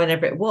 6 or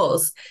whenever it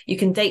was. You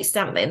can date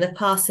stamp that in the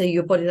past, so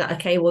your body like,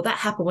 okay, well, that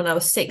happened when I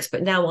was 6,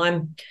 but now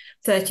I'm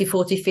 30,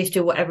 40, 50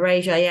 or whatever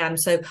age I am,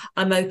 so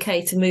I'm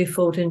okay to move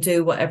forward and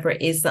do whatever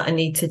it is that I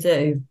need to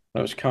do.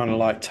 It was kind of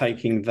like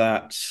taking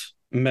that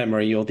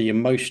memory or the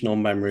emotional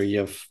memory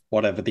of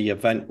whatever the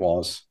event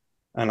was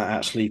and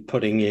actually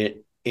putting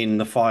it in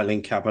the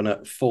filing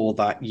cabinet for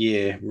that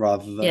year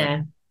rather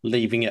than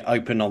leaving it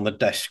open on the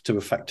desk to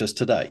affect us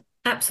today.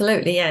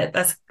 Absolutely, yeah.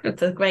 That's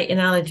a great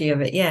analogy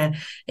of it. Yeah,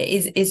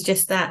 it's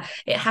just that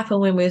it happened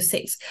when we were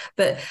 6.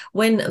 But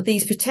when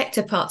these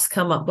protector parts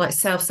come up, like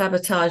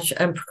self-sabotage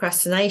and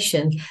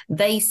procrastination,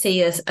 they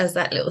see us as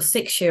that little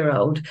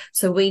 6-year-old.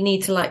 So we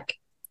need to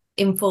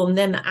inform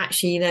them that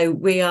actually,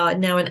 we are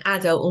now an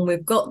adult and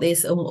we've got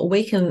this and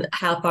we can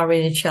help our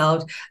inner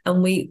child,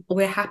 and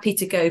we're happy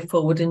to go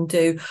forward and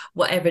do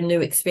whatever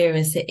new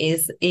experience it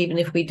is, even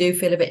if we do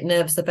feel a bit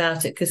nervous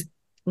about it, because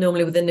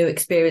normally with a new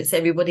experience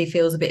everybody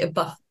feels a bit of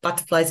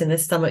butterflies in their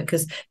stomach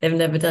because they've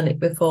never done it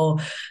before.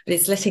 But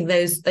it's letting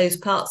those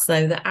parts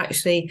know that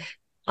actually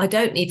I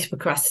don't need to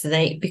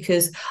procrastinate,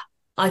 because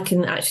I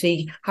can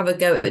actually have a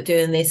go at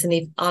doing this,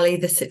 and I'll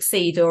either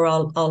succeed or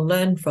I'll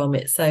learn from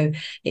it. So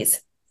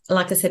it's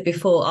like I said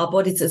before, our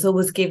bodies is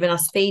always giving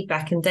us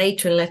feedback and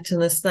data and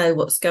letting us know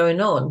what's going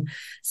on.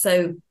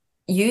 So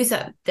use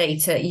that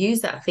data, use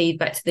that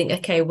feedback to think,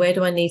 okay, where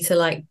do I need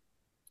to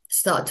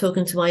start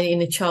talking to my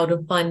inner child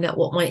and find out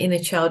what my inner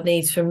child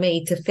needs from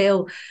me to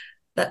feel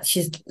that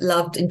she's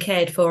loved and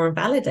cared for and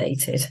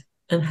validated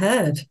and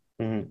heard.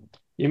 Mm.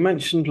 You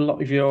mentioned a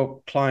lot of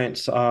your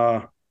clients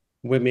are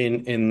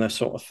women in the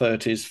sort of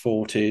 30s,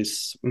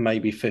 40s,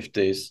 maybe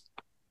 50s.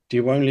 Do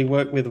you only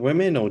work with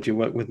women, or do you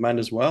work with men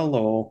as well?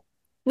 Or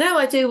no,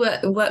 I do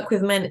work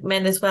with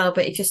men as well,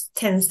 but it just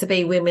tends to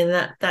be women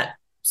that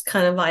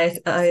kind of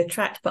I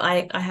attract, but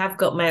I have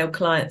got male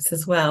clients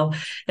as well,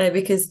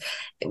 because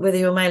whether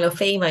you're male or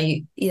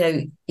female,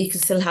 you can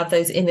still have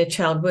those inner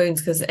child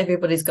wounds, because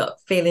everybody's got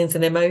feelings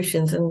and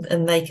emotions,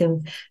 and they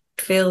can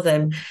feel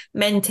them.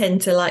 Men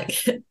tend to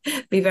like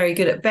be very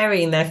good at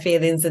burying their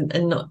feelings and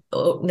not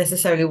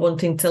necessarily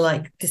wanting to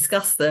like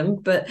discuss them.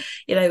 But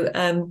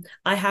I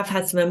have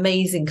had some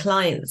amazing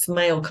clients,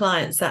 male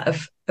clients, that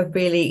have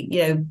really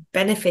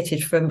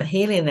benefited from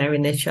healing their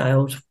inner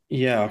child.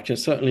 Yeah, I can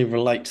certainly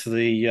relate to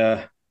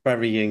the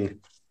burying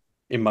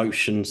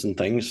emotions and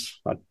things.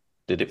 I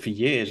did it for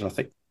years, I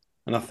think.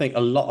 And I think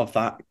a lot of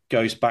that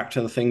goes back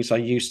to the things I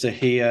used to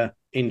hear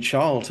in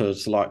childhood,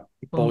 like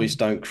boys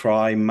don't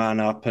cry, man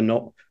up, and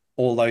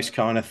all those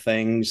kind of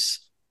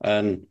things.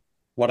 And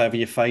whatever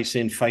you're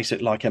facing, face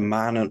it like a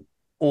man, and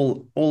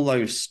all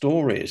those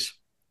stories.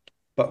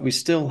 But we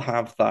still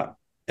have that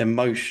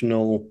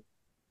emotional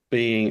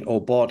being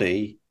or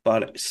body,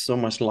 but it's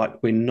almost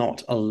like we're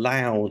not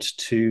allowed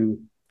to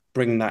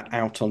bring that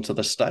out onto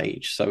the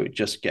stage. So it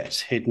just gets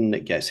hidden.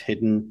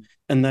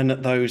 And then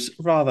at those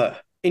rather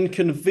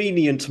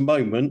inconvenient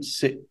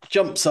moments, it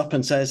jumps up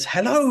and says,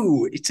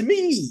 "Hello, it's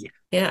me."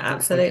 Yeah,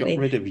 absolutely. I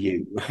got rid of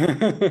you.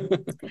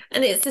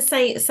 And it's the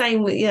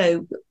same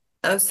with,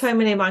 so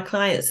many of my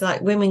clients,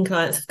 like women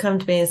clients, have come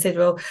to me and said,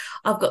 well,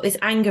 I've got this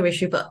anger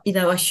issue, but,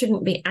 I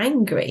shouldn't be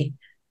angry.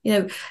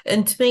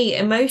 And to me,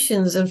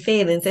 emotions and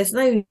feelings, there's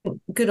no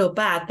good or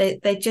bad.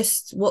 They're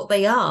just what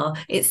they are.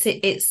 It's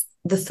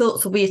the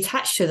thoughts that we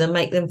attach to them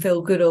make them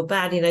feel good or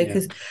bad,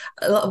 because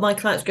a lot of my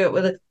clients grow up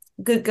with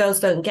good girls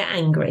don't get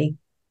angry,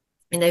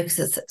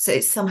 because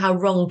it's somehow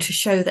wrong to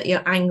show that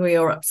you're angry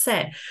or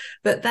upset.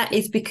 But that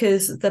is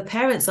because the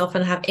parents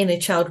often have inner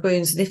child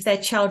wounds. And if their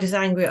child is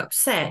angry or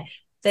upset,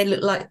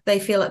 they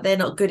feel like they're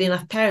not good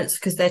enough parents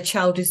because their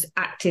child is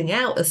acting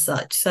out as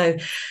such.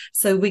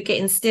 So we get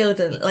instilled,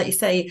 and like you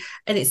say,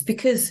 and it's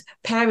because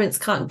parents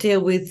can't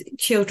deal with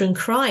children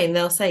crying.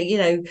 They'll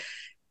say,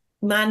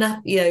 man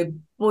up,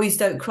 boys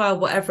don't cry,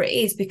 whatever it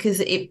is, because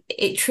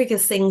it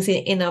triggers things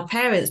in our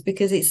parents,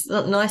 because it's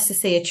not nice to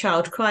see a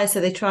child cry, so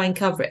they try and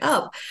cover it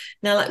up.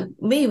 Now, like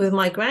me with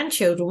my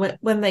grandchildren,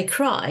 when they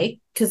cry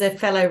because they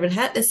fell over and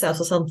hurt themselves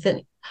or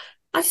something,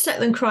 I just let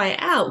them cry it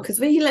out,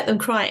 because when you let them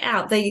cry it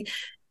out,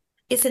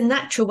 it's a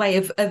natural way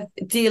of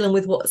dealing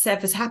with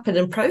whatever's happened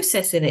and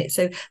processing it.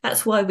 So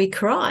that's why we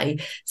cry.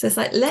 So it's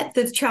like, let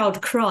the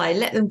child cry,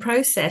 let them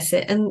process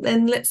it, and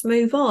then let's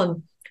move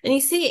on. And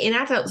you see it in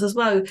adults as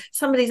well.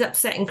 Somebody's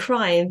upset and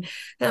crying.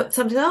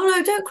 Somebody's, oh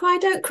no, don't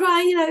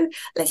cry,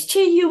 let's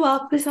cheer you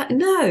up. It's like,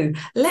 no,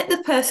 let the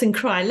person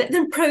cry, let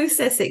them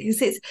process it,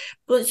 because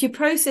once you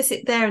process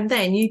it there and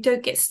then, you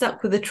don't get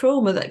stuck with the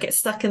trauma that gets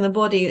stuck in the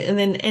body and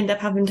then end up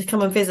having to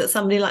come and visit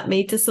somebody like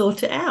me to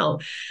sort it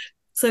out.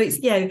 So it's,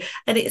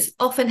 and it's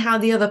often how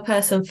the other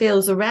person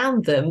feels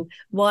around them,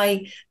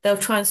 why they'll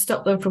try and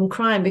stop them from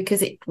crying,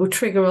 because it will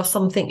trigger off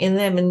something in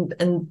them,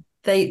 and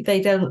they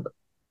don't,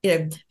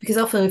 because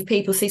often if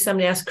people see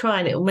somebody else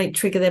crying, it will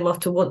trigger them off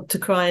to want to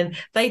cry, and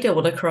they don't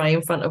want to cry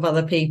in front of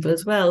other people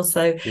as well.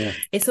 So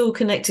It's all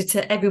connected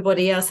to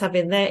everybody else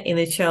having their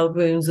inner child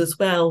wounds as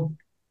well,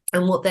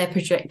 and what they're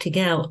projecting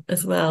out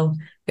as well,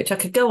 which I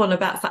could go on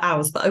about for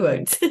hours, but I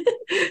won't.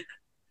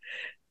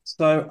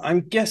 So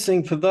I'm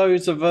guessing for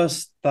those of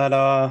us that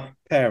are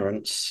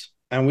parents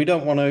and we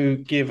don't want to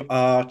give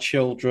our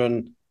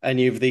children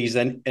any of these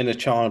inner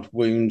child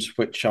wounds,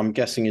 which I'm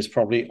guessing is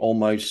probably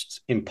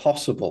almost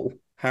impossible,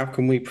 how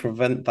can we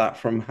prevent that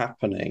from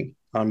happening?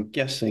 I'm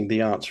guessing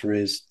the answer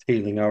is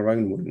healing our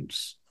own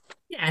wounds.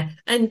 Yeah,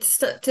 and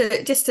just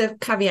to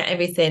caveat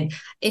everything,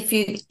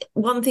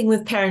 one thing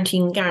with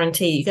parenting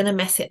guarantee, you're going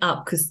to mess it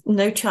up, because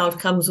no child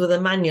comes with a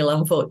manual,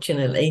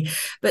 unfortunately.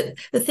 But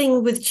the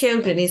thing with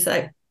children is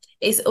like,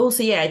 it's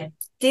also,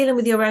 dealing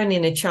with your own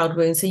inner child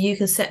wounds, so you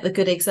can set the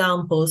good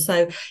example.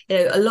 So,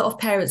 a lot of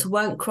parents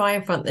won't cry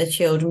in front of their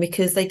children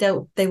because they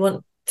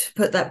want to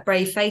put that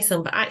brave face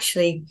on. But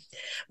actually,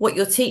 what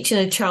you're teaching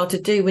a child to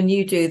do when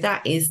you do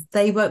that is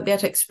they won't be able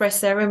to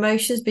express their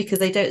emotions because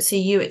they don't see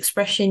you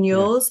expressing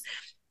yours.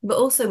 But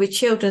also with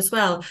children as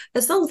well,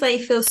 as long as they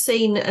feel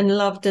seen and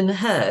loved and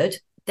heard,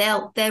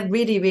 they're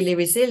really, really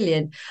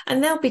resilient.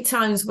 And there'll be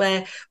times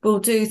where we'll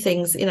do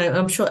things,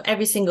 I'm sure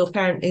every single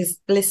parent is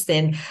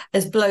listening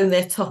has blown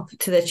their top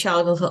to their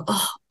child and thought,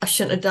 oh, I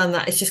shouldn't have done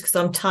that. It's just because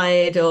I'm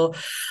tired or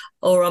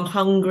I'm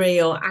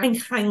hungry or I'm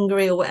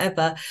hangry or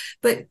whatever.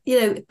 But,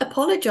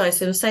 apologize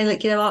to them, say,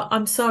 like,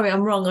 I'm sorry,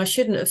 I'm wrong. I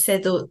shouldn't have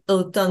said or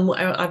done what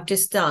I've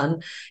just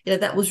done.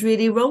 that was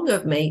really wrong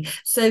of me.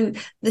 So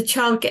the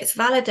child gets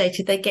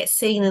validated, they get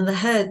seen and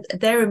heard,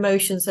 their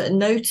emotions are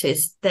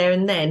noticed there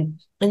and then.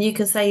 And you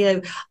can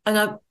say,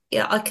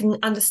 I can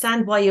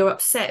understand why you're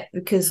upset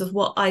because of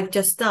what I've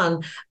just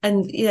done.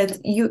 And,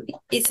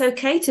 it's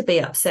okay to be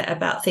upset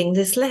about things.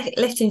 It's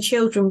letting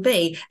children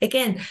be,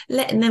 again,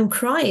 letting them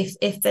cry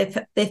if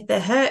they're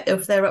hurt,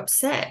 if they're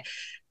upset.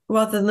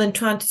 rather than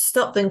trying to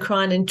stop them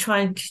crying and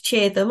trying to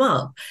cheer them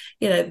up.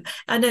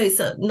 I know it's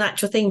a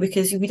natural thing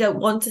because we don't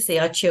want to see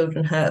our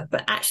children hurt,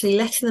 but actually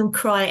letting them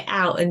cry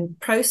out and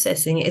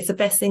processing it is the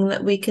best thing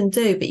that we can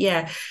do. But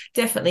yeah,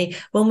 definitely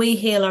when we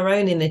heal our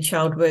own inner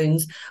child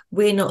wounds,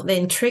 we're not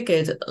then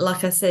triggered.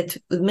 Like I said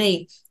with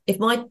me, if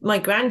my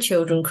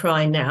grandchildren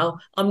cry now,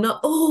 I'm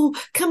not, oh,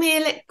 come here,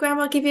 let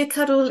grandma give you a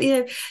cuddle,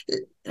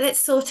 let's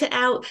sort it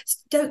out.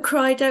 Don't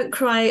cry, don't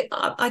cry.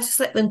 I just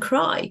let them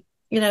cry,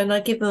 and I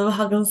give them a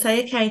hug and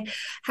say, okay,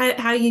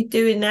 how are you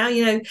doing now?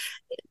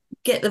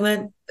 Get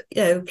them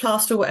a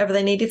plaster or whatever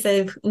they need if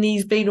their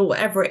knees bleed or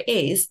whatever it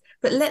is,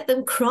 but let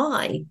them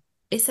cry.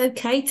 It's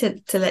okay to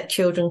let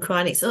children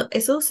cry. And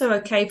it's also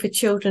okay for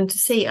children to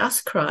see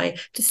us cry,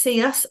 to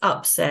see us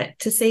upset,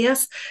 to see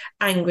us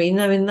angry,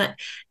 knowing that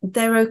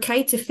they're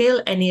okay to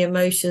feel any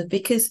emotions,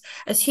 because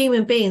as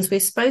human beings, we're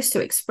supposed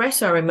to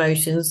express our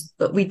emotions,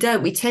 but we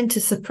don't. We tend to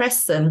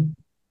suppress them.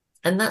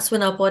 And that's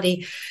when our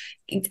body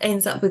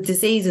ends up with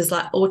diseases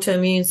like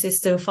autoimmune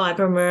system,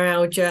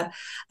 fibromyalgia,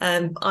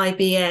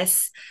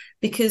 IBS,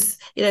 because,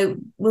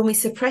 when we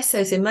suppress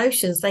those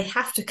emotions, they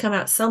have to come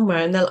out somewhere,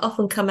 and they'll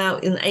often come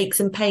out in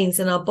aches and pains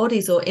in our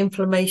bodies or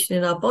inflammation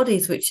in our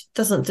bodies, which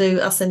doesn't do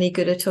us any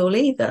good at all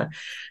either.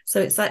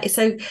 So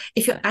so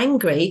if you're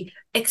angry,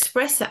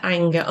 express that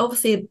anger,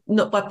 obviously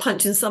not by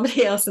punching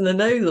somebody else in the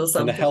nose or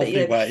something. In a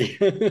healthy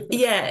way.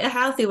 Yeah, a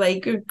healthy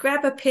way.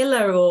 Grab a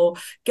pillow or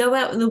go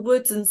out in the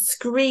woods and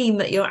scream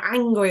that you're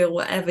angry or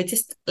whatever.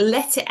 Just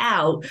let it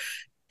out.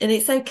 And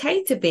it's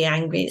okay to be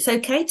angry. It's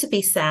okay to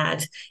be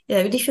sad.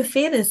 And if you're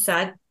feeling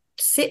sad,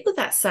 sit with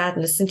that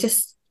sadness and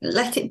just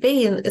let it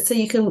be. And so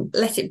you can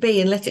let it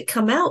be and let it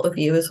come out of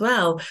you as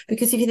well.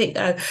 Because if you think,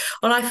 oh,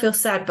 well, I feel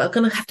sad, but I'm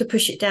going to have to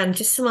push it down,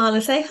 just smile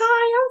and say,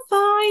 hi, I'm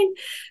fine.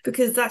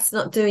 Because that's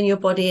not doing your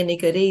body any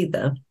good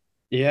either.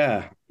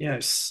 Yeah.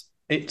 Yes.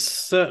 It's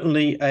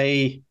certainly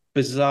a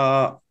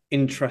bizarre,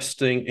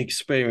 interesting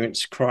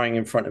experience crying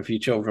in front of your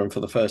children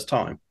for the first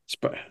time.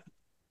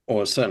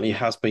 Or it certainly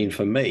has been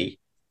for me.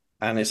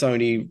 And it's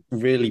only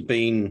really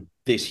been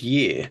this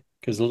year,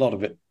 because a lot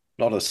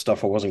of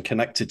stuff I wasn't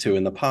connected to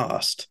in the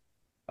past.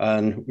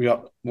 And we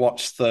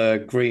watched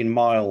the Green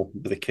Mile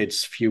with the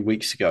kids a few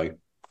weeks ago.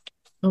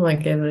 Oh my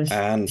goodness!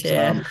 And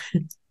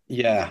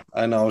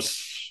and I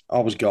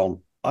was gone.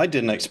 I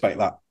didn't expect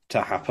that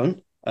to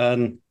happen,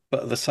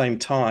 but at the same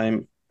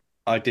time,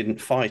 I didn't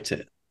fight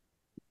it.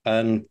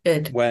 And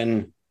Good.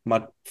 When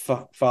my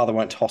father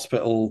went to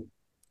hospital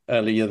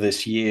earlier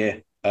this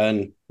year,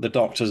 and the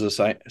doctors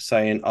are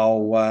saying,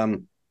 oh,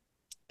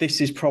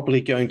 this is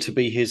probably going to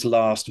be his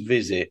last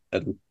visit.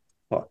 And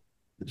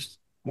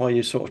while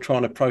you're sort of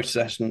trying to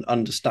process and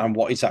understand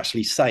what he's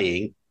actually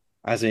saying,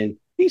 as in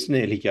he's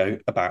nearly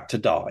about to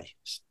die,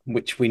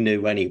 which we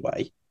knew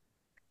anyway.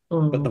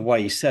 Mm. But the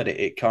way he said it,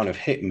 it kind of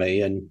hit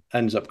me, and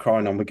ends up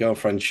crying on my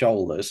girlfriend's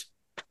shoulders.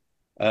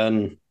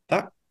 And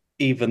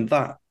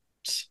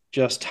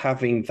just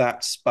having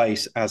that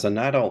space as an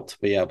adult to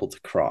be able to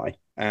cry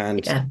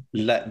and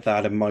let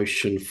that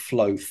emotion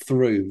flow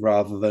through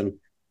rather than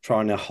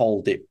trying to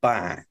hold it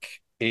back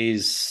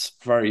is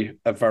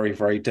a very,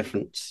 very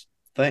different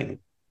thing.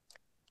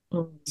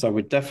 Mm. So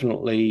we're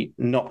definitely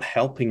not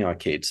helping our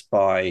kids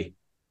by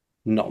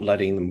not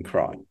letting them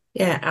cry.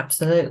 Yeah,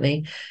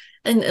 absolutely.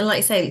 And like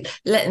I say,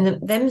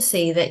 letting them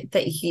see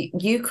that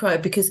you cry,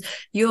 because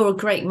you're a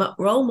great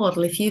role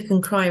model if you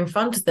can cry in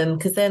front of them,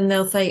 because then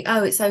they'll say,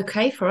 oh, it's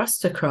okay for us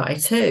to cry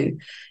too,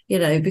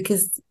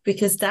 because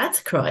dad's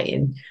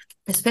crying,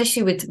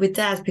 especially with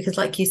dads, because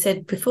like you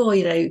said before,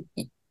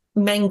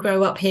 men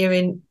grow up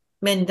hearing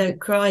men don't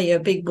cry,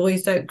 big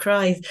boys don't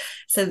cry.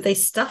 So they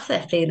stuff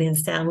their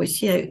feelings down,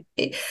 which,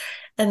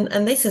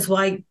 And this is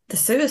why the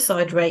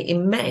suicide rate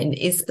in men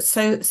is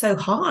so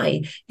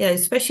high,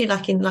 especially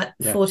like in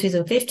 40s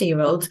and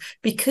 50-year-olds,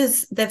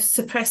 because they've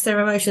suppressed their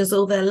emotions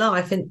all their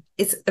life, and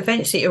it's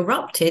eventually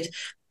erupted.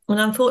 And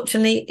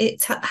unfortunately,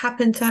 it's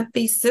happened to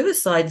be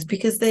suicides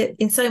because they're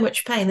in so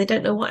much pain, they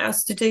don't know what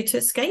else to do to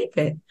escape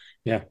it.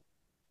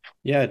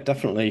 Yeah,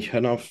 definitely.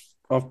 And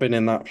I've been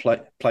in that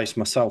place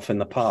myself in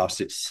the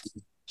past. It's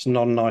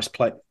not a nice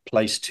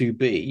place to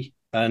be.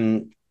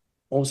 And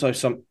also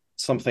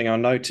something I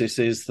notice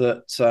is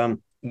that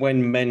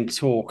when men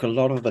talk, a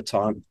lot of the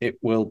time it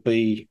will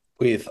be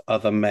with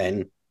other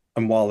men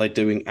and while they're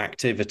doing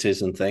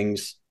activities and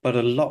things. But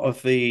a lot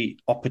of the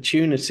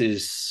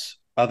opportunities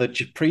other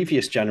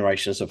previous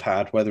generations have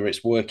had, whether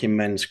it's working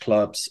men's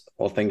clubs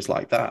or things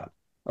like that,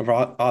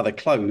 are either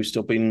closed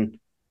or been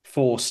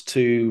forced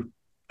to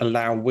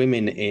allow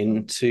women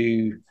in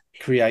to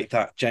create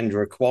that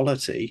gender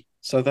equality.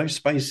 So those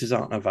spaces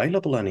aren't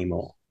available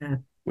anymore,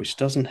 which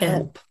doesn't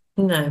help.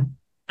 No.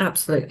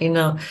 Absolutely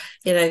not.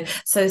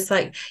 So it's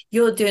like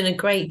you're doing a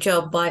great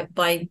job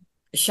by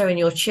showing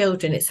your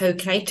children it's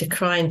okay to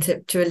cry and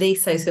to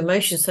release those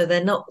emotions, so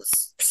they're not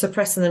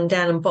suppressing them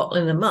down and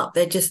bottling them up.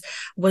 They're just,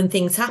 when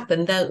things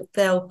happen,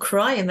 they'll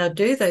cry and they'll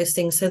do those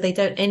things, so they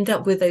don't end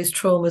up with those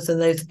traumas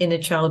and those inner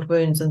child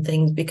wounds and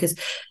things, because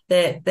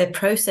they're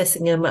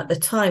processing them at the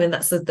time. And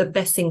that's the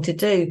best thing to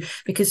do,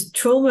 because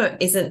trauma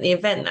isn't the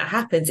event that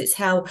happens, it's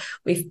how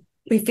we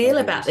feel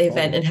about the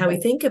event and how we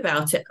think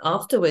about it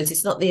afterwards.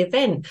 It's not the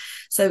event.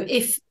 So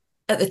if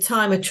at the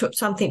time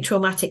something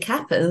traumatic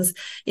happens,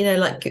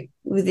 like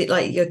with it,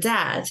 like your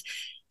dad,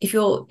 if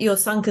your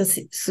son can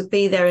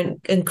be there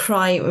and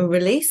cry and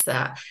release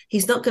that,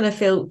 he's not going to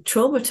feel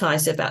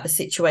traumatized about the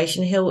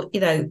situation. He'll,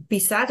 be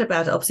sad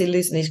about it, obviously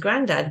losing his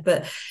granddad,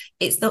 but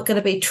it's not going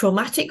to be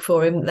traumatic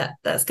for him.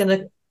 That's going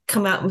to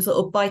come out and sort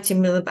of bite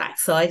him in the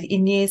backside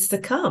in years to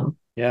come.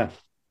 Yeah,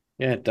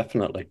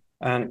 definitely.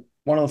 And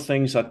one of the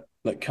things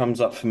that comes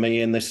up for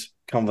me in this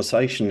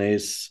conversation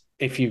is,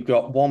 if you've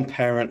got one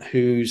parent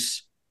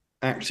who's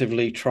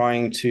actively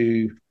trying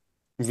to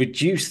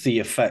reduce the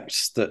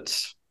effects that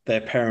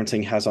their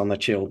parenting has on the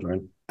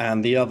children,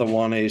 and the other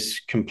one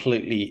is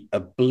completely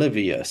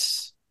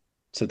oblivious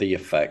to the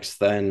effects,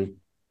 then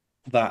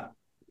that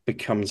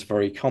becomes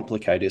very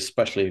complicated,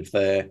 especially if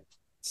they're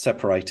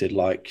separated,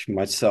 like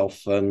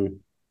myself and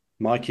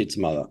my kid's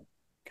mother,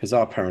 because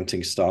our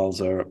parenting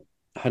styles are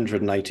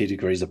 180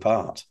 degrees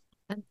apart.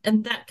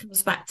 And that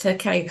comes back to,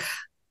 okay,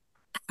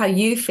 how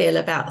you feel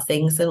about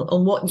things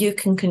and what you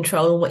can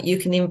control and what you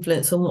can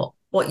influence, and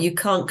what you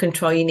can't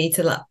control, you need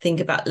to think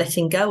about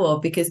letting go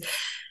of, because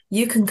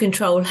you can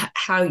control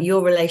how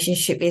your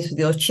relationship is with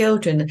your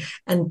children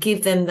and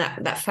give them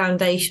that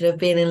foundation of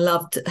being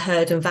loved,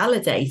 heard and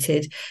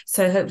validated.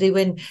 So hopefully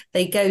when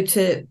they go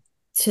to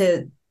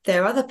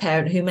their other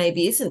parent who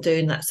maybe isn't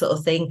doing that sort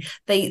of thing,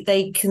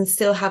 they can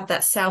still have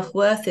that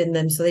self-worth in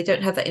them. So they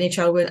don't have that inner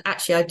child when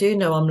actually I do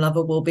know I'm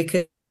lovable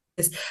because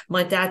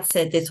my dad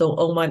said this,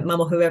 or my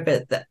mum, or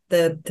whoever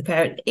the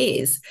parent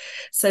is.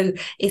 So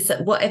it's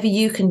that whatever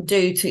you can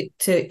do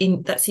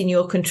that's in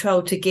your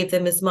control to give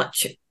them as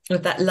much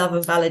of that love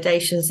and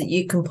validations that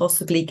you can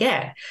possibly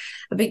get.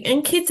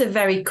 And kids are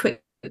very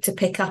quick to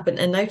pick up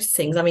and notice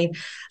things. I mean,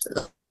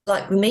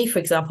 like with me, for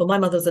example, my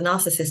mother was a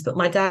narcissist, but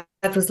my dad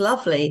was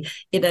lovely,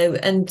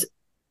 and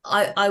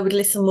I would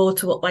listen more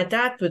to what my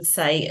dad would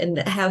say and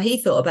how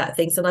he thought about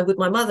things than I would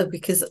my mother,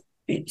 because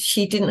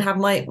she didn't have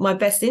my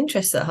best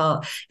interests at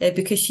heart,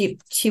 because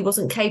she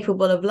wasn't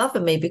capable of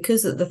loving me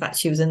because of the fact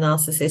she was a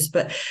narcissist.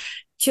 But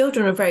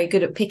children are very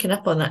good at picking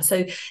up on that.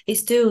 So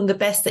it's doing the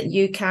best that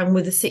you can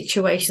with the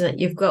situation that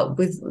you've got,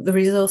 with the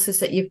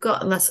resources that you've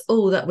got. And that's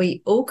all that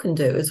we all can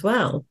do as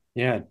well.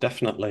 Yeah,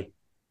 definitely.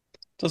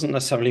 Doesn't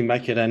necessarily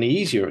make it any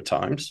easier at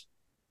times.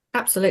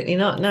 Absolutely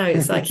not. No,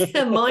 it's like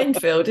a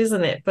minefield,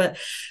 isn't it? But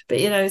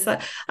it's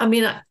like, I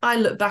mean, I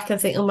look back and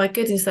think, oh my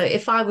goodness, so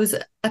if I was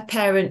a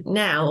parent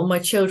now and my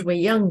children were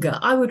younger,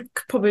 I would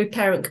probably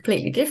parent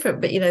completely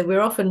different. But, we're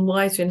often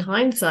wiser in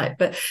hindsight.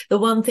 But the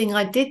one thing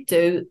I did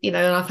do, and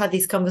I've had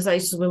these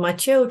conversations with my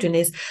children,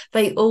 is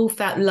they all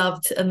felt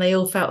loved and they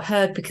all felt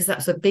heard, because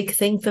that's a big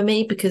thing for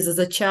me, because as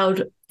a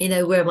child,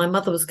 where my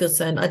mother was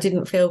concerned, I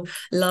didn't feel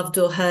loved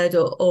or heard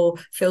or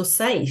feel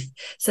safe.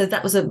 So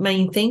that was a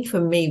main thing for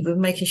me, with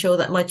making sure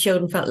that my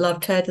children felt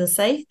loved, heard and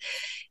safe.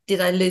 Did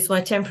I lose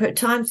my temper at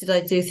times? Did I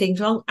do things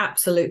wrong?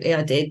 Absolutely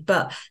I did.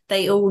 But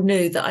they all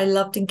knew that I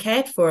loved and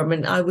cared for them.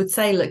 And I would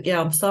say, look,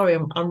 I'm sorry,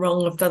 I'm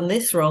wrong. I've done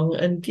this wrong.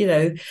 And,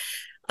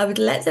 I would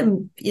let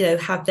them,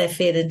 have their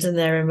feelings and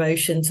their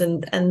emotions.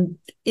 And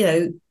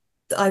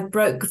I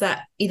broke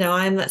that,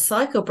 I am that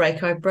cycle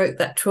breaker. I broke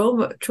that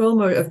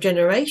trauma of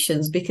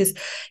generations, because,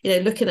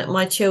 looking at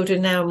my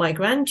children now and my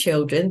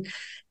grandchildren,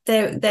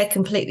 they're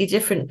completely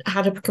different,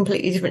 had a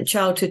completely different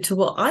childhood to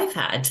what I've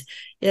had,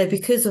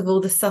 because of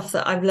all the stuff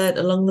that I've learned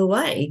along the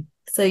way.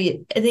 So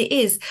and it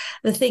is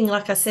the thing,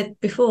 like I said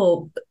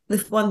before, the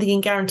one thing you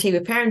can guarantee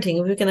with parenting,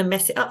 we're going to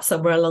mess it up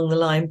somewhere along the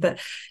line. But,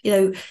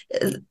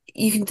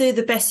 you can do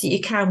the best that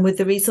you can with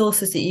the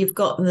resources that you've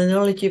got and the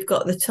knowledge you've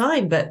got at the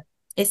time. But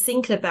it's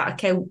thinking about,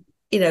 okay,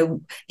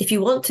 if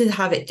you want to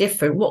have it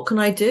different, what can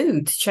I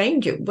do to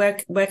change it? Where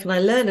can I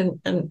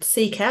learn and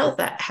seek out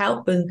that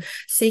help and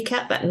seek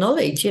out that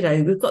knowledge?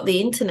 We've got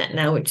the internet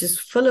now, which is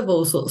full of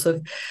all sorts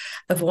of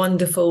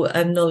wonderful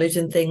knowledge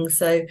and things.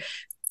 So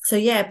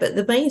yeah, but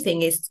the main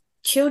thing is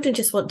children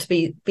just want to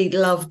be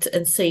loved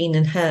and seen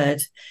and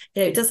heard.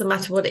 It doesn't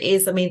matter what it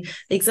is. I mean,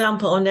 the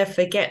example I'll never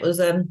forget was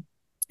a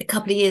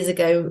couple of years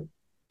ago,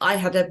 I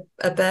had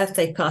a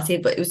birthday party,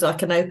 but it was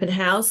like an open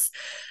house.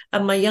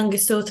 And my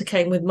youngest daughter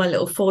came with my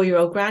little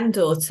 4-year-old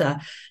granddaughter.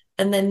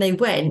 And then they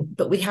went,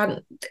 but we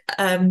hadn't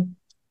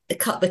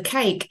cut the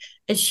cake.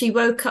 And she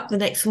woke up the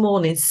next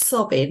morning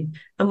sobbing.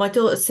 And my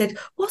daughter said,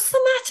 "What's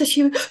the matter?"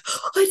 She went,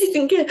 "I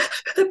didn't get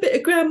a bit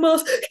of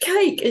grandma's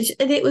cake."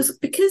 And it was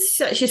because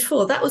she's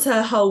 4. That was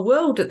her whole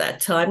world at that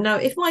time. Now,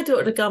 if my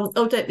daughter had gone,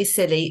 "Oh, don't be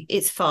silly,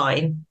 it's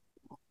fine,"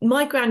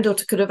 my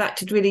granddaughter could have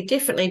acted really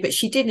differently, but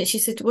she didn't. She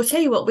said, "Well,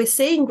 tell you what, we're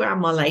seeing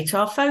grandma later.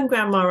 I'll phone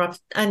grandma up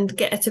and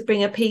get her to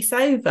bring a piece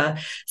over."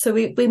 So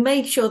we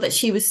made sure that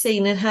she was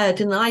seen and heard.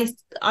 And I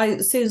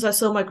as soon as I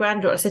saw my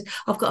granddaughter, I said,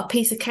 "I've got a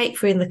piece of cake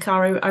for you in the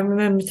car. I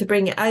remember to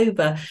bring it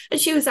over." And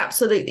she was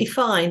absolutely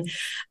fine.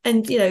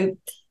 And,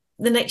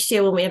 the next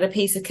year when we had a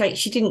piece of cake,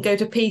 she didn't go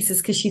to pieces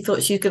because she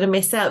thought she was going to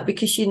miss out,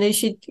 because she knew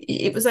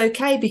it was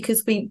okay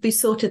because we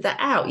sorted that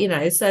out,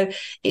 So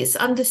it's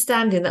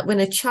understanding that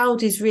when a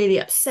child is really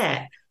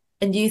upset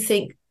and you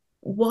think,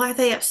 why are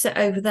they upset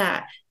over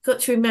that? You've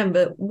got to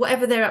remember,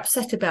 whatever they're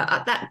upset about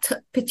at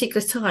that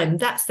particular time,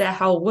 that's their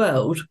whole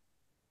world.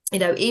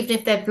 Even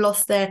if they've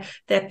lost their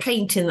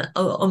painting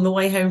on the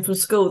way home from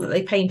school that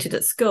they painted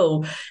at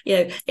school,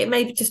 it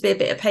may just be a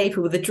bit of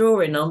paper with a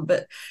drawing on,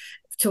 but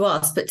to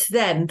us, but to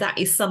them, that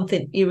is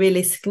something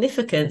really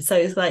significant. So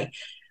it's like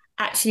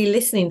actually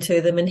listening to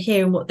them and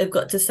hearing what they've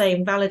got to say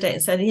and validating,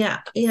 saying,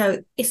 yeah,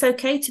 it's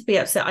okay to be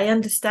upset. I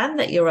understand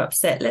that you're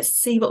upset. Let's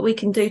see what we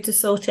can do to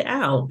sort it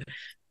out.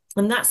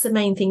 And that's the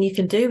main thing you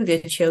can do with your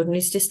children,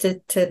 is just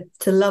to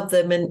love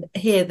them and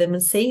hear them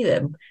and see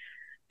them.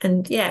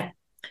 And yeah,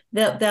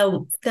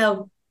 they'll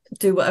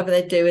do whatever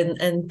they do,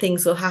 and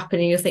things will happen,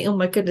 and you'll think, oh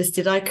my goodness,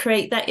 did I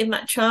create that in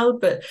that child?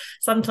 But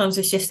sometimes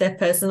it's just their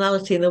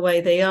personality and the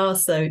way they are.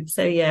 So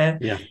yeah.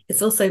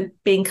 It's also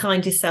being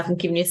kind to yourself and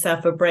giving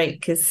yourself a break,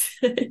 because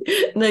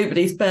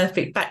nobody's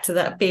perfect. Back to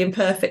that being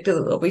perfect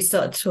that we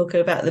started talking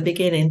about at the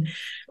beginning,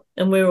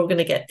 and we're all going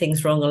to get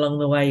things wrong along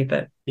the way.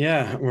 But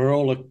yeah, we're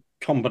all a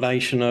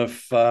combination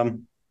of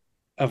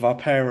our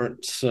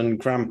parents and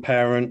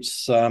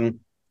grandparents,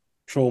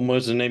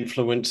 traumas and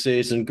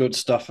influences and good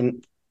stuff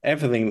and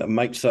everything that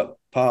makes up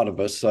part of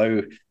us.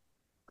 So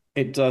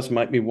it does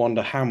make me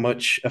wonder how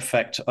much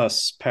effect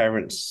us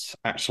parents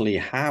actually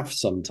have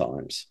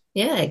sometimes.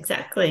 Yeah,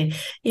 exactly.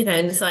 And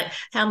it's like,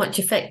 how much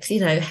effect,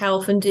 how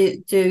often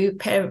do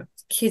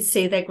kids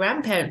see their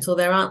grandparents or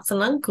their aunts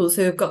and uncles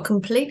who have got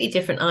completely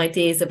different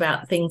ideas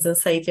about things and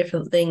say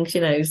different things,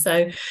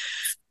 so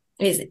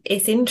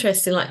it's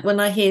interesting. Like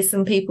when I hear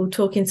some people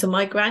talking to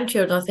my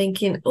grandchildren, I'm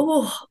thinking,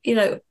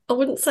 I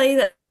wouldn't say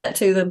that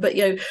to them, but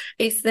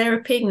it's their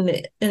opinion,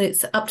 and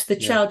it's up to the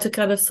child to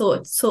kind of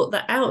sort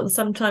that out. And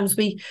sometimes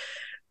we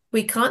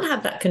can't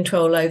have that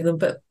control over them,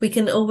 but we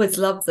can always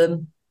love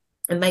them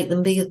and make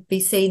them be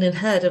seen and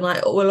heard. And I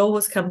will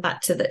always come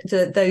back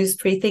to those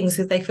three things.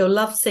 If they feel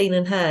loved, seen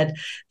and heard,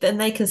 then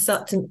they can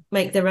start to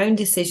make their own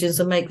decisions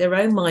and make their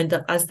own mind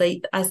up as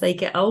they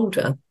get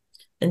older,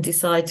 and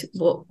decide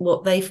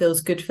what they feel is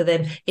good for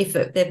them, if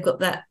they've got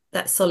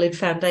that solid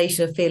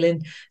foundation of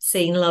feeling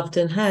seen, loved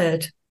and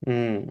heard.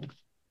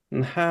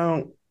 And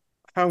how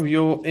have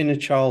your inner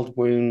child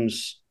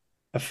wounds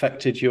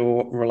affected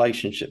your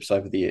relationships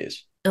over the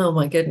years? Oh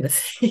my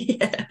goodness.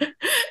 Yeah.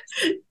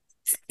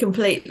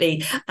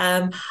 Completely.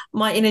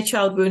 My inner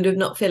child wound of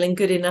not feeling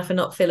good enough and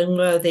not feeling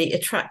worthy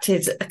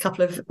attracted a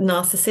couple of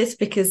narcissists,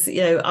 because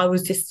I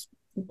was just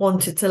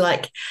wanted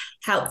to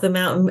help them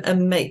out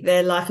and make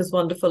their life as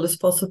wonderful as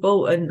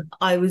possible, and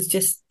I was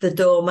just the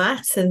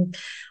doormat, and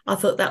I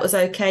thought that was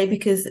okay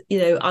because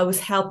I was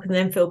helping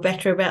them feel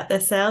better about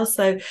themselves.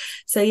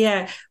 So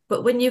yeah,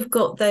 but when you've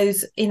got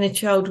those inner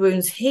child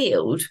wounds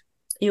healed,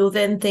 you'll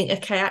then think,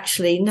 okay,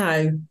 actually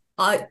no,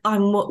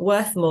 I'm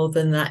worth more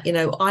than that.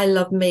 I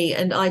love me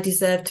and I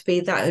deserve to be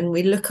that, and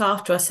we look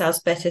after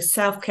ourselves better.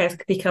 Self-care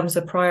becomes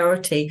a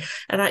priority,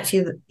 and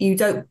actually you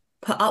don't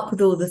put up with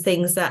all the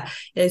things that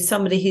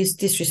somebody who's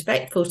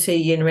disrespectful to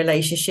you in a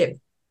relationship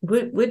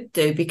would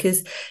do,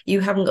 because you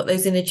haven't got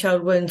those inner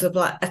child wounds of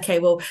okay,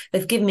 well,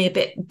 they've given me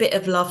a bit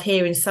of love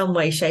here in some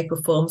way, shape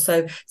or form,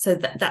 so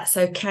that's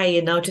okay,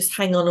 and I'll just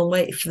hang on and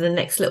wait for the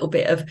next little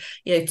bit of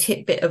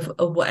tidbit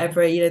of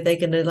whatever they're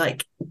going to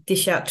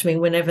dish out to me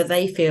whenever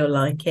they feel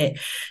like it.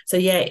 So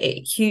yeah,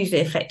 it hugely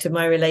affected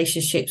my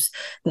relationships,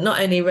 not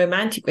only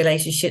romantic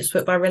relationships,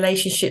 but my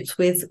relationships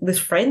with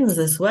friends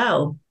as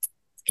well.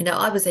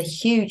 I was a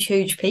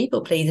huge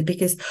people pleaser,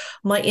 because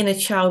my inner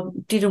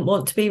child didn't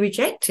want to be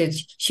rejected.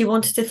 She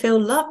wanted to feel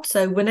loved.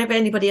 So whenever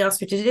anybody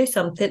asked me to do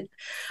something,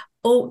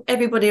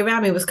 everybody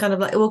around me was kind of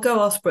like, well,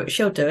 go ask Brooke,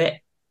 she'll do it.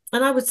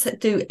 And I would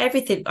do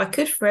everything I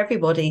could for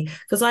everybody,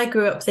 because I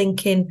grew up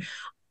thinking,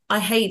 I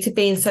hate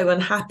being so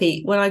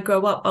unhappy. When I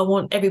grow up, I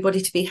want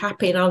everybody to be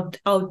happy, and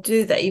I'll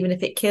do that even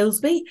if it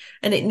kills me.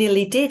 And it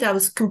nearly did. I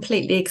was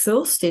completely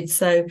exhausted.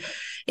 So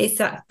it's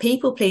that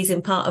people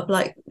pleasing part of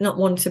not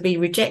wanting to be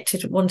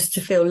rejected, wanting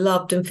to feel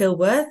loved and feel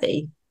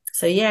worthy.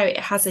 So yeah, it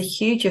has a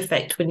huge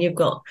effect when you've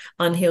got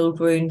unhealed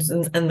wounds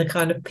and the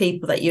kind of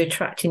people that you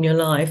attract in your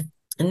life.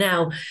 And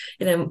now,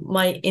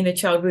 my inner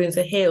child wounds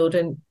are healed,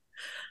 and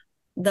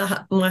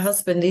my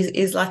husband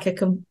is like a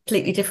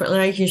completely different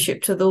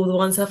relationship to all the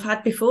ones I've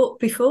had before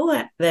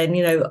then.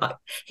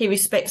 He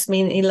respects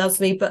me and he loves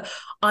me, but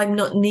I'm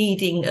not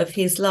needing of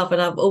his love.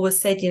 And I've always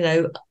said,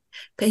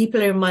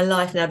 people are in my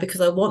life now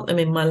because I want them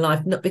in my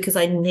life, not because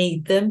I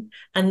need them.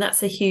 And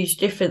that's a huge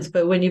difference.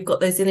 But when you've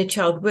got those inner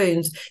child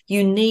wounds,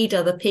 you need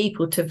other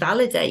people to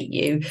validate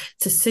you,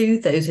 to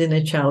soothe those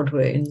inner child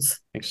wounds.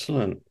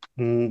 Excellent.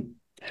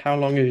 How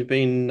long have you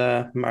been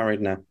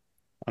married now?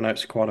 I know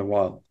it's quite a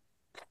while.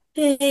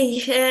 Yeah,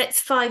 it's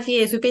 5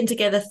 years. We've been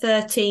together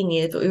 13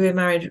 years, but we were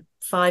married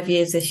 5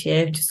 years this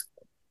year, just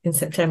in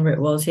September it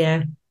was,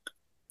 yeah.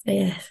 So,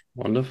 yeah.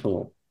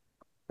 Wonderful.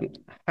 And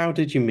how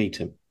did you meet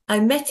him? I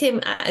met him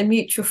at a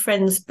mutual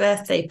friend's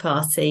birthday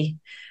party.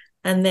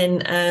 And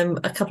then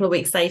a couple of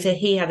weeks later,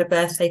 he had a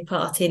birthday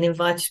party and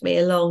invited me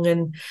along,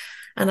 and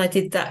I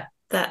did that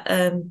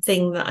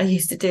thing that I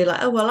used to do,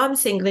 like, oh well, I'm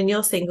single and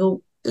you're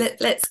single.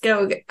 Let's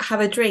go have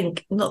a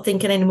drink. Not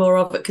thinking any more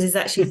of it because he's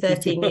actually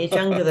 13 years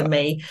younger than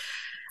me.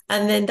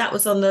 And then that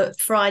was on the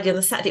Friday. On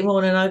the Saturday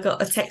morning, I got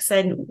a text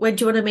saying, when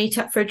do you want to meet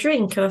up for a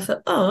drink? And I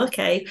thought, oh,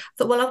 okay. I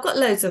thought, well, I've got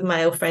loads of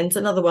male friends.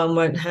 Another one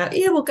won't hurt.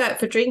 Yeah, we'll go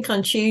out for a drink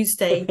on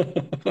Tuesday.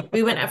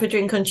 We went out for a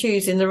drink on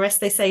Tuesday, and the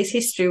rest they say is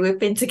history. We've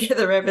been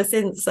together ever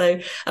since. So,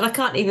 and I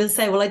can't even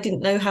say, well, I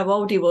didn't know how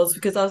old he was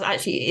because I was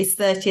actually at his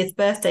 30th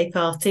birthday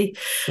party.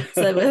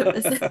 So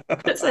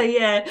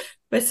yeah.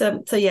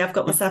 So yeah, I've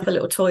got myself a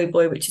little toy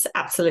boy, which is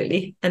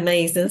absolutely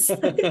amazing.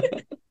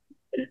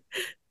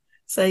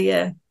 So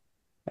yeah.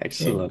 Yeah,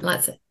 Excellent.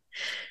 that's it.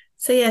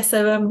 So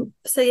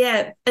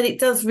yeah, and it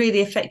does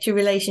really affect your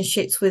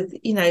relationships with,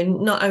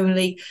 not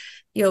only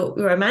your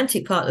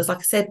romantic partners, like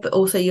I said, but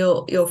also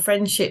your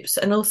friendships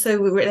and also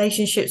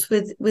relationships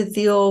with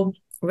your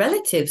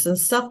relatives and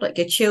stuff like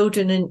your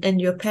children and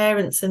your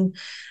parents and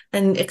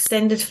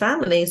extended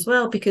family as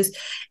well, because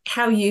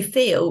how you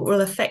feel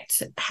will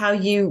affect how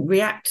you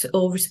react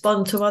or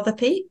respond to other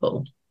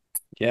people.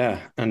 Yeah.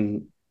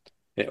 And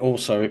it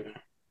also,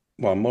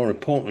 well, more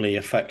importantly,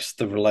 affects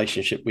the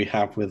relationship we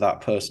have with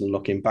that person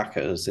looking back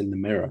at us in the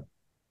mirror.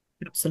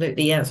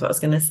 Absolutely, yeah, that's what I was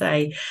going to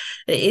say.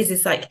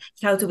 It's like,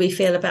 how do we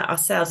feel about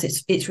ourselves?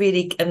 It's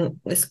really,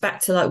 and it's back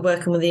to like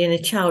working with the inner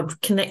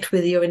child, connect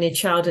with your inner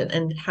child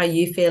and how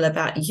you feel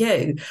about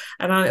you.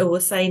 And I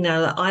always say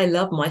now that I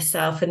love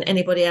myself, and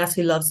anybody else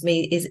who loves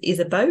me is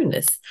a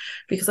bonus,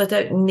 because I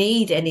don't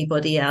need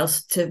anybody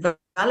else to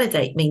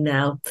validate me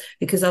now,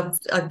 because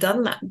I've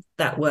done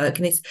that work,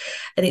 and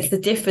it's the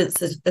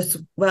difference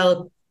as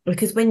well,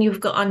 because when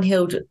you've got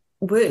unhealed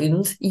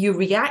wounds, you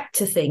react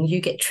to things,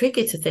 you get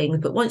triggered to things.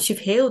 But once you've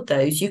healed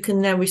those, you can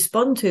now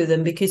respond to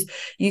them because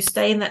you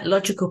stay in that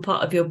logical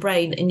part of your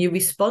brain and you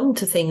respond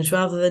to things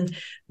rather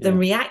than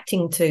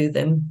reacting to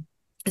them.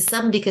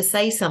 Somebody could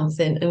say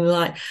something and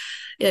like,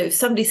 if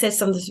somebody said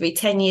something to me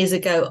 10 years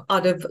ago,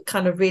 I'd have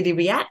kind of really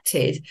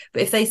reacted.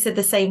 But if they said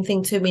the same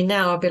thing to me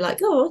now, I'd be like,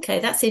 oh, okay,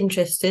 that's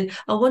interesting.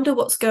 I wonder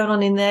what's going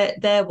on in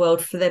their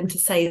world for them to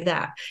say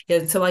that.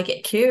 So I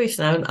get curious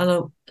now, and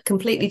I'm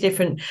completely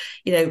different,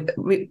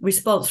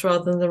 response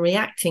rather than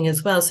reacting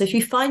as well. So if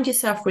you find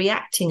yourself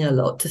reacting a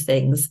lot to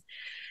things,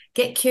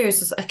 get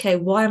curious. Okay,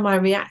 why am I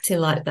reacting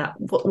like that?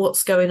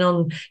 What's going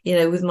on,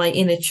 with my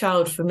inner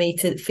child for me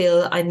to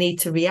feel I need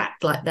to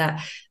react like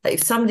that? Like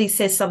if somebody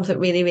says something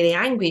really, really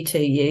angry to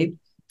you,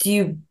 do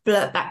you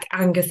blurt back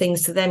anger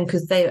things to them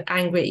because they're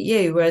angry at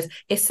you? Whereas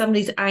if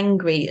somebody's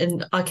angry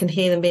and I can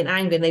hear them being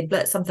angry and they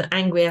blurt something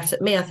angry out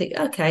at me, I think,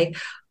 okay,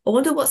 I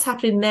wonder what's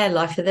happening in their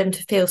life for them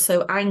to feel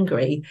so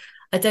angry.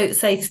 I don't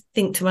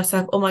think to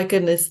myself, oh my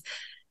goodness,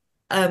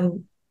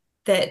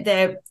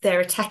 they're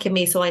attacking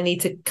me, so I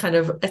need to kind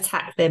of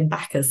attack them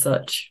back as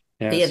such.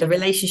 But yeah, Yes. the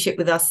relationship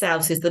with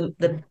ourselves is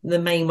the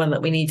main one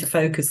that we need to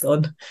focus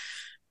on.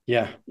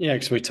 Yeah. Yeah.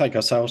 Because we take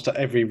ourselves to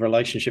every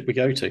relationship we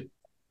go to.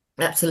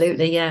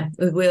 Absolutely, yeah.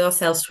 With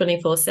ourselves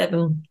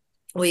 24/7.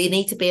 We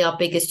need to be our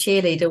biggest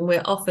cheerleader, and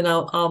we're often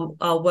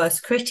our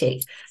worst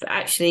critic. But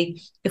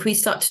actually, if we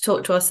start to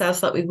talk to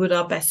ourselves like we would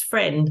our best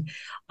friend,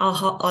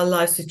 our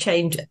lives would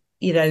change,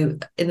 in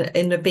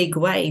a big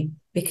way,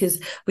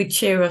 because we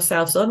cheer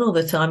ourselves on all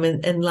the time.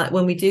 And like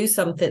when we do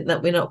something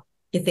that we're not,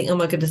 you think, oh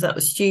my goodness, that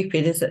was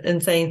stupid,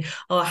 and saying,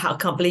 oh, I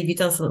can't believe you've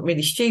done something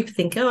really stupid.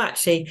 Think, oh,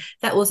 actually,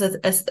 that was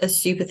a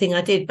stupid thing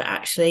I did, but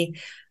actually,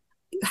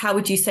 how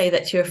would you say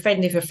that to your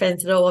friend if your friend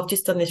said, oh, I've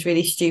just done this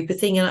really stupid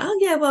thing? And like, oh,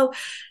 yeah, well,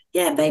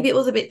 yeah, maybe it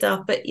was a bit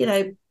daft, but,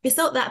 it's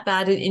not that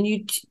bad. And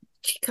you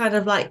kind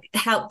of like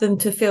help them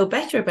to feel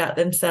better about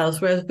themselves.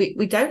 Whereas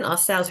we don't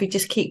ourselves. We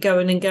just keep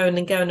going and going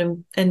and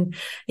going. And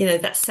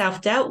that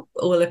self-doubt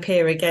will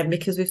appear again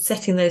because we're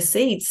setting those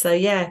seeds. So,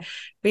 yeah,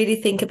 really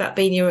think about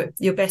being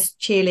your best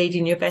cheerleader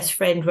and your best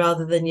friend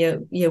rather than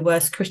your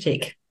worst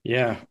critic.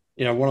 Yeah.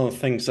 One of the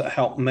things that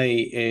helped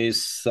me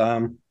is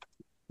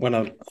when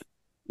I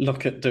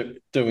look at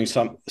doing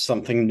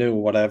something new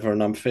or whatever,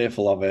 and I'm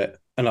fearful of it,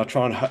 and I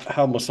try and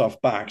hold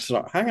myself back. So,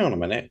 like, hang on a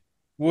minute,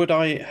 would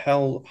I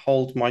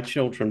hold my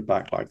children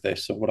back like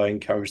this, or would I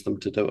encourage them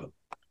to do it?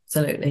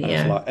 Absolutely, And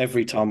it's yeah. like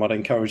every time I'd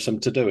encourage them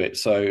to do it.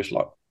 So it's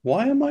like,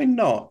 why am I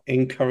not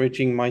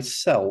encouraging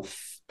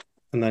myself?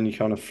 And then you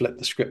kind of flip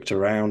the script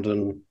around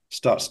and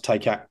start to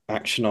take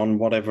action on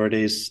whatever it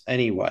is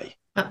anyway.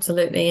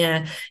 Absolutely,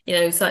 yeah.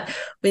 It's like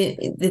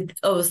I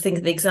always think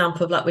of the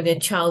example of like when a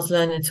child's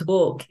learning to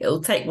walk,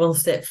 it'll take one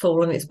step,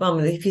 fall on its bum.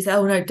 And if you say,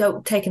 oh no,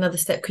 don't take another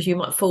step because you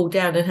might fall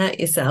down and hurt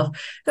yourself.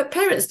 But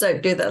parents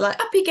don't do that. Like,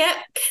 up you get,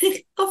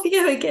 off you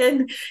go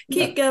again,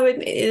 Yeah. keep going.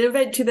 And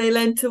eventually they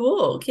learn to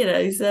walk,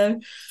 So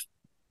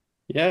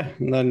Yeah,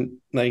 and then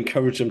they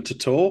encourage them to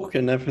talk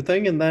and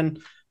everything, and then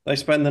they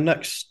spend the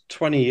next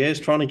 20 years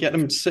trying to get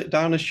them to sit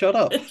down and shut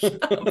up.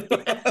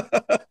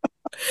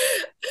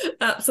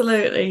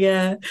 Absolutely,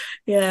 yeah,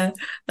 yeah.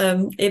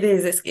 It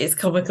is. It's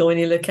comical when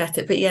you look at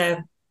it, but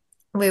yeah,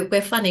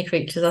 we're funny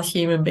creatures as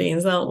human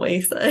beings, aren't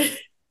we? So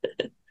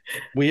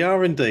We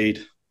are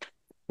indeed.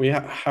 We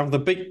have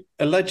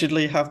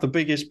allegedly have the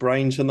biggest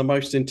brains and the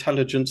most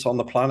intelligence on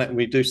the planet, and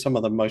we do some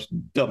of the most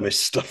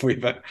dumbest stuff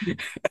we've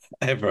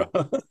ever.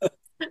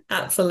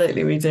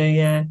 absolutely, we do.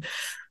 Yeah.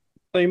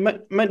 So you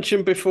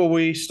mentioned before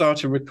we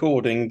started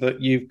recording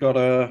that you've got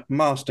a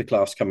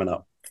masterclass coming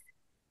up.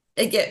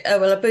 Yeah,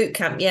 well, a boot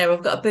camp. Yeah,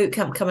 we've got a boot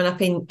camp coming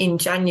up in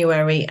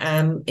January.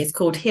 It's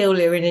called Heal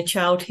Your Inner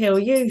Child, Heal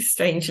You,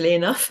 strangely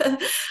enough,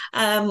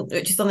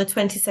 which is on the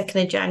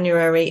 22nd of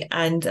January.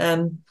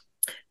 And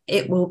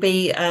it will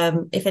be,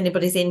 if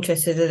anybody's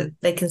interested,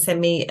 they can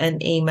send me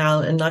an email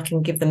and I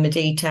can give them the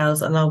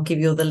details, and I'll give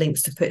you all the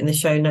links to put in the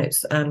show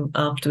notes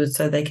afterwards,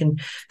 so they can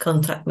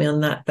contact me on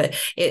that. But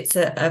it's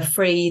a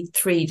free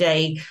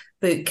 3-day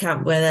boot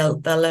camp where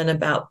they'll learn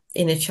about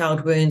inner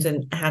child wounds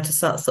and how to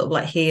start sort of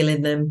like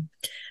healing them.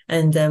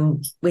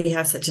 And we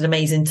have such an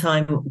amazing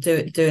time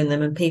doing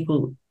them, and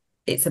people,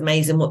 it's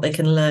amazing what they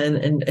can learn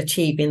and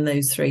achieve in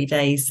those 3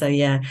 days. So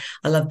yeah,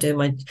 I love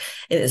doing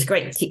it's a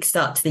great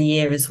kickstart to the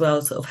year as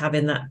well, sort of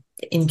having that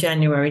in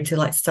January to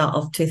like start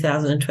off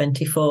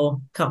 2024.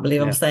 Can't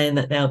believe I'm saying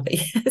that now, but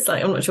it's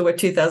like, I'm not sure where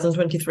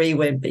 2023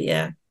 went, but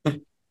yeah.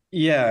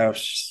 Yeah, it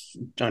was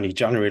only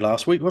January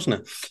last week,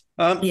 wasn't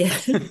it? Yeah.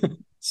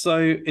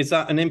 So is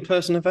that an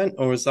in-person event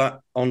or is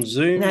that on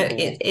Zoom? No,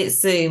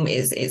 it's Zoom.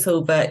 It's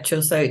all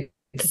virtual, so it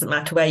doesn't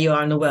matter where you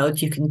are in the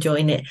world, you can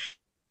join it.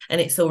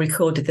 And it's all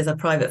recorded. There's a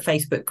private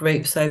Facebook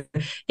group, so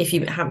if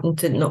you happen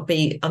to not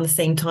be on the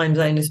same time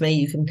zone as me,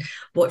 you can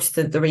watch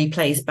the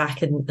replays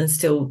back and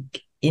still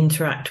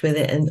interact with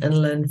it and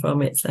learn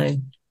from it. So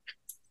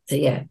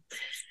yeah,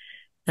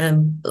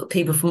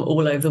 people from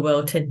all over the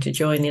world tend to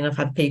join in. I've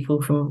had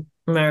people from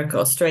America,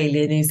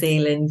 Australia, New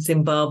Zealand,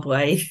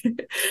 Zimbabwe,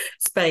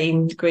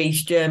 Spain,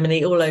 Greece,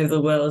 Germany, all over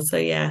the world. So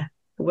yeah,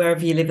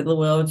 wherever you live in the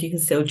world, you can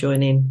still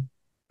join in.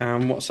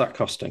 And what's that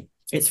costing?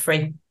 It's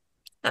free,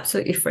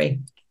 absolutely free.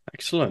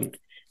 Excellent.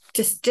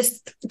 Just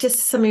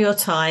some of your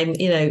time,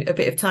 a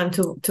bit of time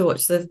to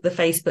watch the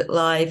Facebook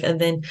Live, and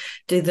then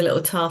do the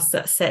little tasks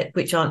that's set,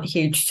 which aren't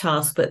huge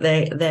tasks, but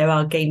there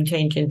are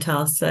game-changing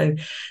tasks. So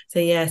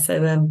yeah,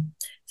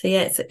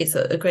 it's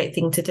a great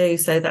thing to do.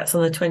 So that's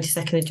on the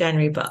 22nd of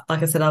January. But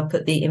like I said, I'll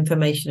put the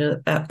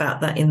information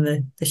about that in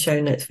the show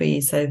notes for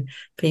you, so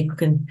people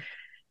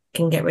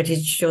can get ready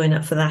to join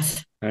up for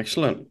that.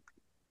 Excellent.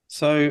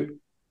 So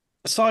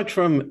aside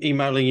from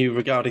emailing you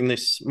regarding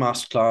this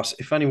masterclass,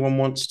 if anyone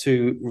wants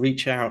to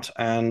reach out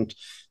and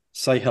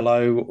say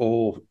hello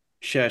or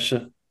share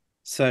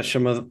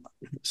some of,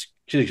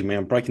 excuse me,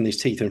 I'm breaking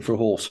these teeth in for a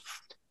horse.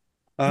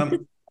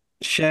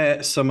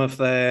 Share some of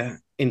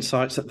their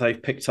insights that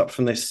they've picked up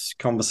from this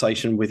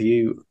conversation with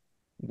you,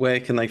 where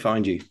can they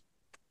find you?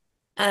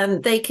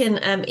 They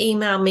can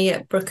email me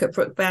at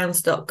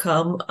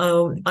brooke@brookebounds.com.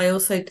 I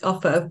also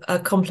offer a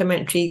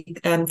complimentary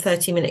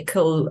 30-minute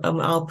call.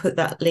 I'll put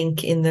that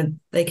link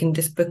they can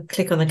just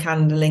click on the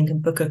calendar link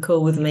and book a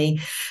call with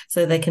me,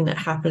 so they can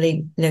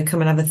happily,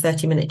 come and have a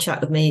 30-minute chat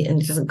with me, and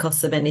it doesn't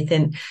cost them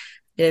anything,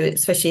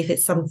 especially if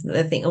it's something that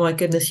they think, oh my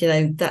goodness,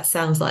 that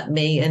sounds like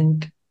me,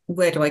 and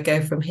where do I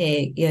go from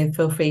here?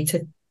 Feel free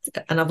to.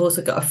 And I've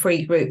also got a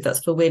free group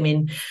that's for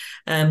women,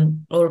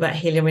 all about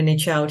Heal Your Inner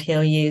Child,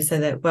 Heal You. So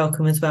they're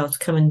welcome as well to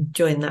come and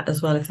join that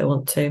as well if they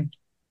want to.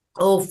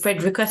 Or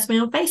friend request me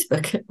on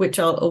Facebook, which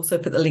I'll also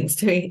put the links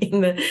to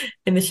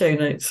in the show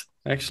notes.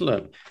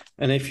 Excellent.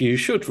 And if you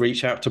should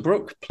reach out to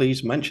Brooke,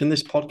 please mention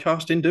this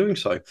podcast in doing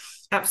so.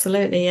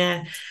 Absolutely,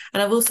 yeah.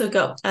 And I've also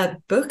got a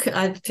book.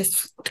 I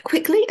just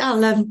quickly,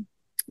 I'll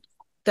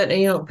don't know,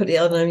 you'll put it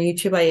on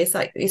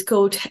YouTube. It's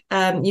called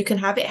You Can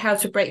Have It, How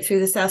to Break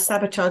Through the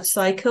Self-Sabotage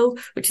Cycle,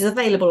 which is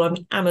available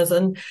on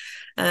Amazon.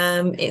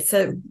 It's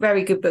a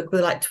very good book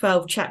with like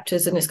 12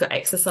 chapters, and it's got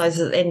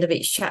exercises at the end of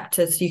each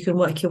chapter, so you can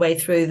work your way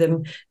through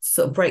them to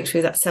sort of break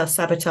through that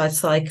self-sabotage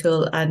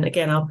cycle. And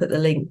again, I'll put the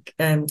link,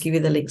 give you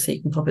the link so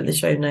you can pop it in the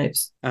show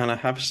notes. And I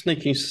have a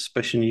sneaking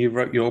suspicion you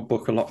wrote your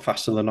book a lot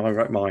faster than I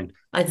wrote mine.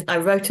 I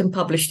wrote and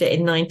published it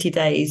in 90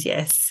 days,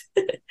 yes.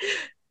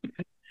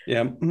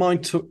 Yeah,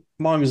 mine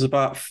was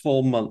about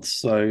 4 months,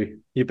 so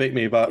you beat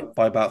me by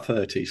about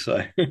 30.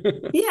 So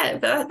yeah,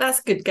 but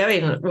that's good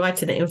going,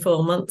 writing it in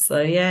 4 months.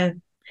 So yeah.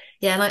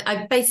 Yeah, and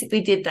I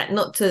basically did that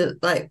not to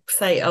like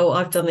say, oh,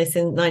 I've done this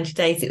in 90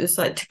 days. It was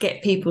like to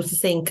get people to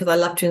think, because I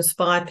love to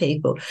inspire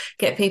people,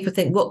 get people to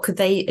think, what could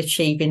they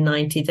achieve in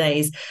 90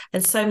 days?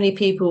 And so many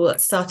people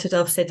that started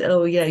off said,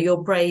 oh, you're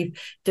brave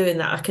doing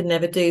that. I could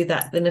never do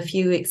that. Then a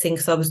few weeks in,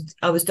 because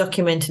I was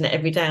documenting it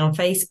every day on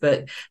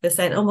Facebook, they're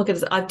saying, oh my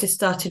goodness, I've just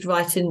started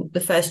writing the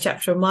first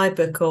chapter of my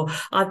book, or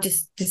I've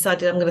just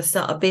decided I'm going to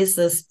start a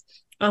business.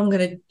 I'm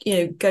going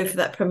to, go for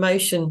that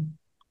promotion.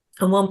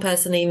 And one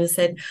person even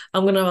said,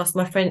 I'm going to ask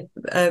my friend,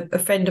 a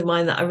friend of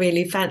mine that I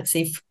really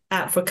fancy,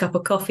 out for a cup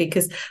of coffee,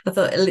 because I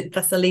thought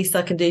that's the least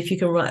I can do. If you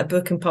can write a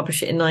book and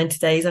publish it in 90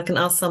 days, I can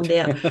ask somebody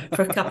out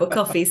for a cup of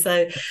coffee.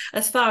 So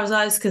as far as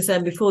I was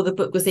concerned, before the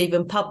book was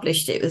even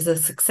published, it was a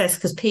success,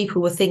 because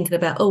people were thinking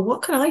about, oh,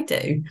 what can I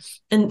do?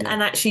 And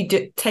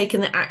actually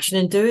taking the action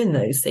and doing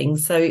those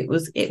things. So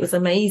it was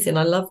amazing.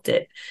 I loved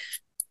it.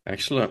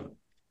 Excellent.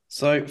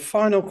 So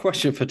final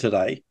question for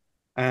today,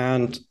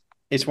 and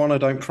it's one I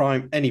don't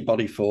prime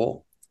anybody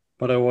for,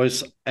 but I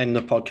always end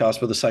the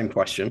podcast with the same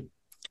question.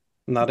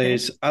 And that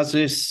is, as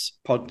this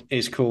pod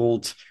is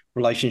called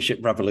Relationship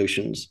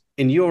Revolutions,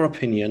 in your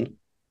opinion,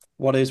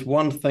 what is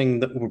one thing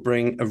that will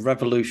bring a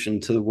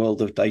revolution to the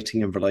world of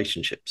dating and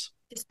relationships?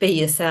 Just be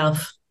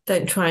yourself.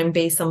 Don't try and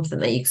be something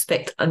that you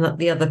expect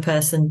the other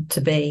person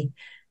to be.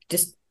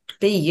 Just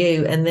be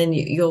you, and then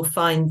you'll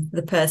find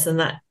the person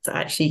that's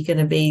actually going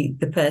to be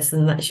the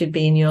person that should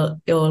be in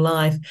your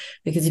life.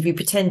 Because if you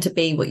pretend to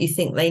be what you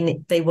think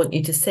they want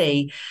you to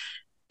see,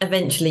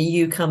 eventually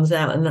you comes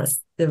out, and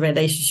that's the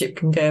relationship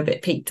can go a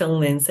bit peaked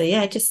on then. So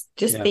just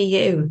be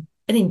you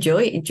and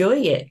enjoy it.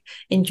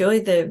 Enjoy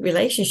the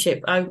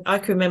relationship. I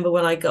can remember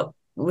when I got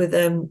with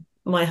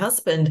my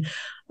husband,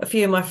 a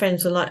few of my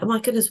friends were like, oh my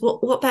goodness, what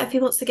about if he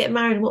wants to get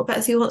married? And what about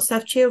if he wants to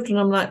have children?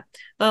 I'm like,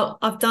 well,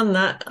 I've done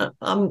that.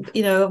 I've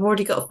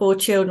already got 4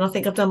 children. I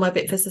think I've done my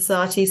bit for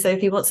society. So if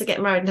he wants to get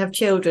married and have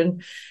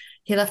children,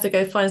 he'll have to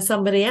go find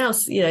somebody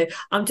else.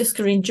 I'm just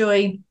going to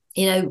enjoy,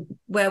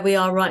 where we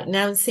are right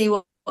now and see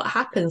what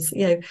happens.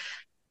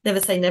 Never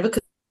say never,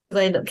 because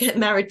I end up getting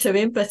married to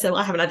him, but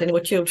I haven't had any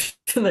more children,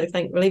 though,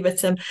 thankfully.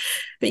 But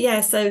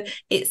yeah, so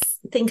it's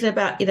thinking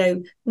about,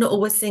 not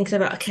always thinking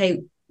about,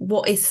 okay,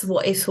 what is.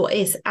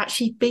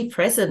 Actually be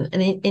present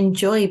and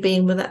enjoy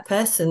being with that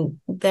person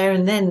there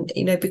and then,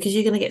 because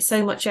you're going to get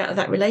so much out of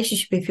that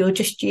relationship if you're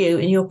just you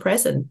and you're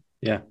present.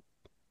 Yeah.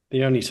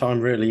 The only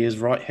time really is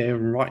right here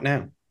and right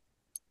now.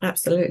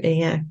 Absolutely.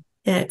 Yeah.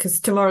 Yeah.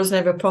 Because tomorrow's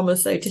never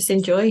promised. So just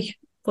enjoy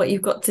what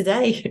you've got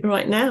today,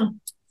 right now.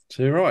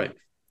 So you're right.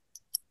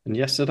 And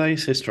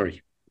yesterday's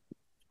history.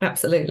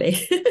 Absolutely.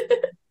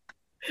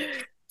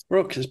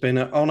 Brooke, it's been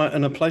an honour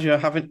and a pleasure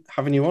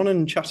having you on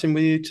and chatting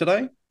with you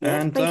today.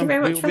 Yeah, and thank you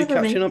very much we'll be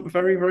catching up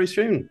very, very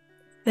soon.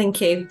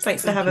 Thank you.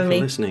 Thanks for having Thank me.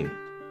 you for listening.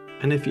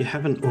 And if you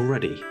haven't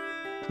already,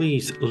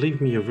 please leave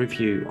me a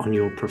review on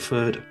your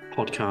preferred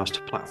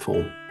podcast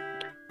platform.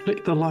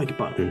 Click the like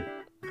button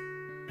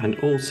and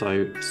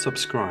also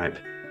subscribe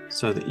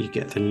so that you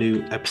get the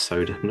new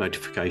episode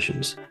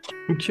notifications.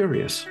 I'm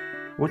curious,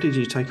 what did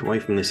you take away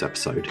from this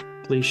episode?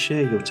 Please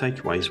share your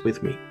takeaways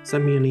with me.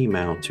 Send me an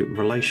email to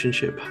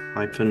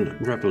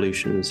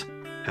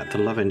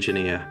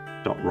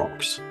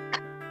relationship-revolutions@theloveengineer.rocks.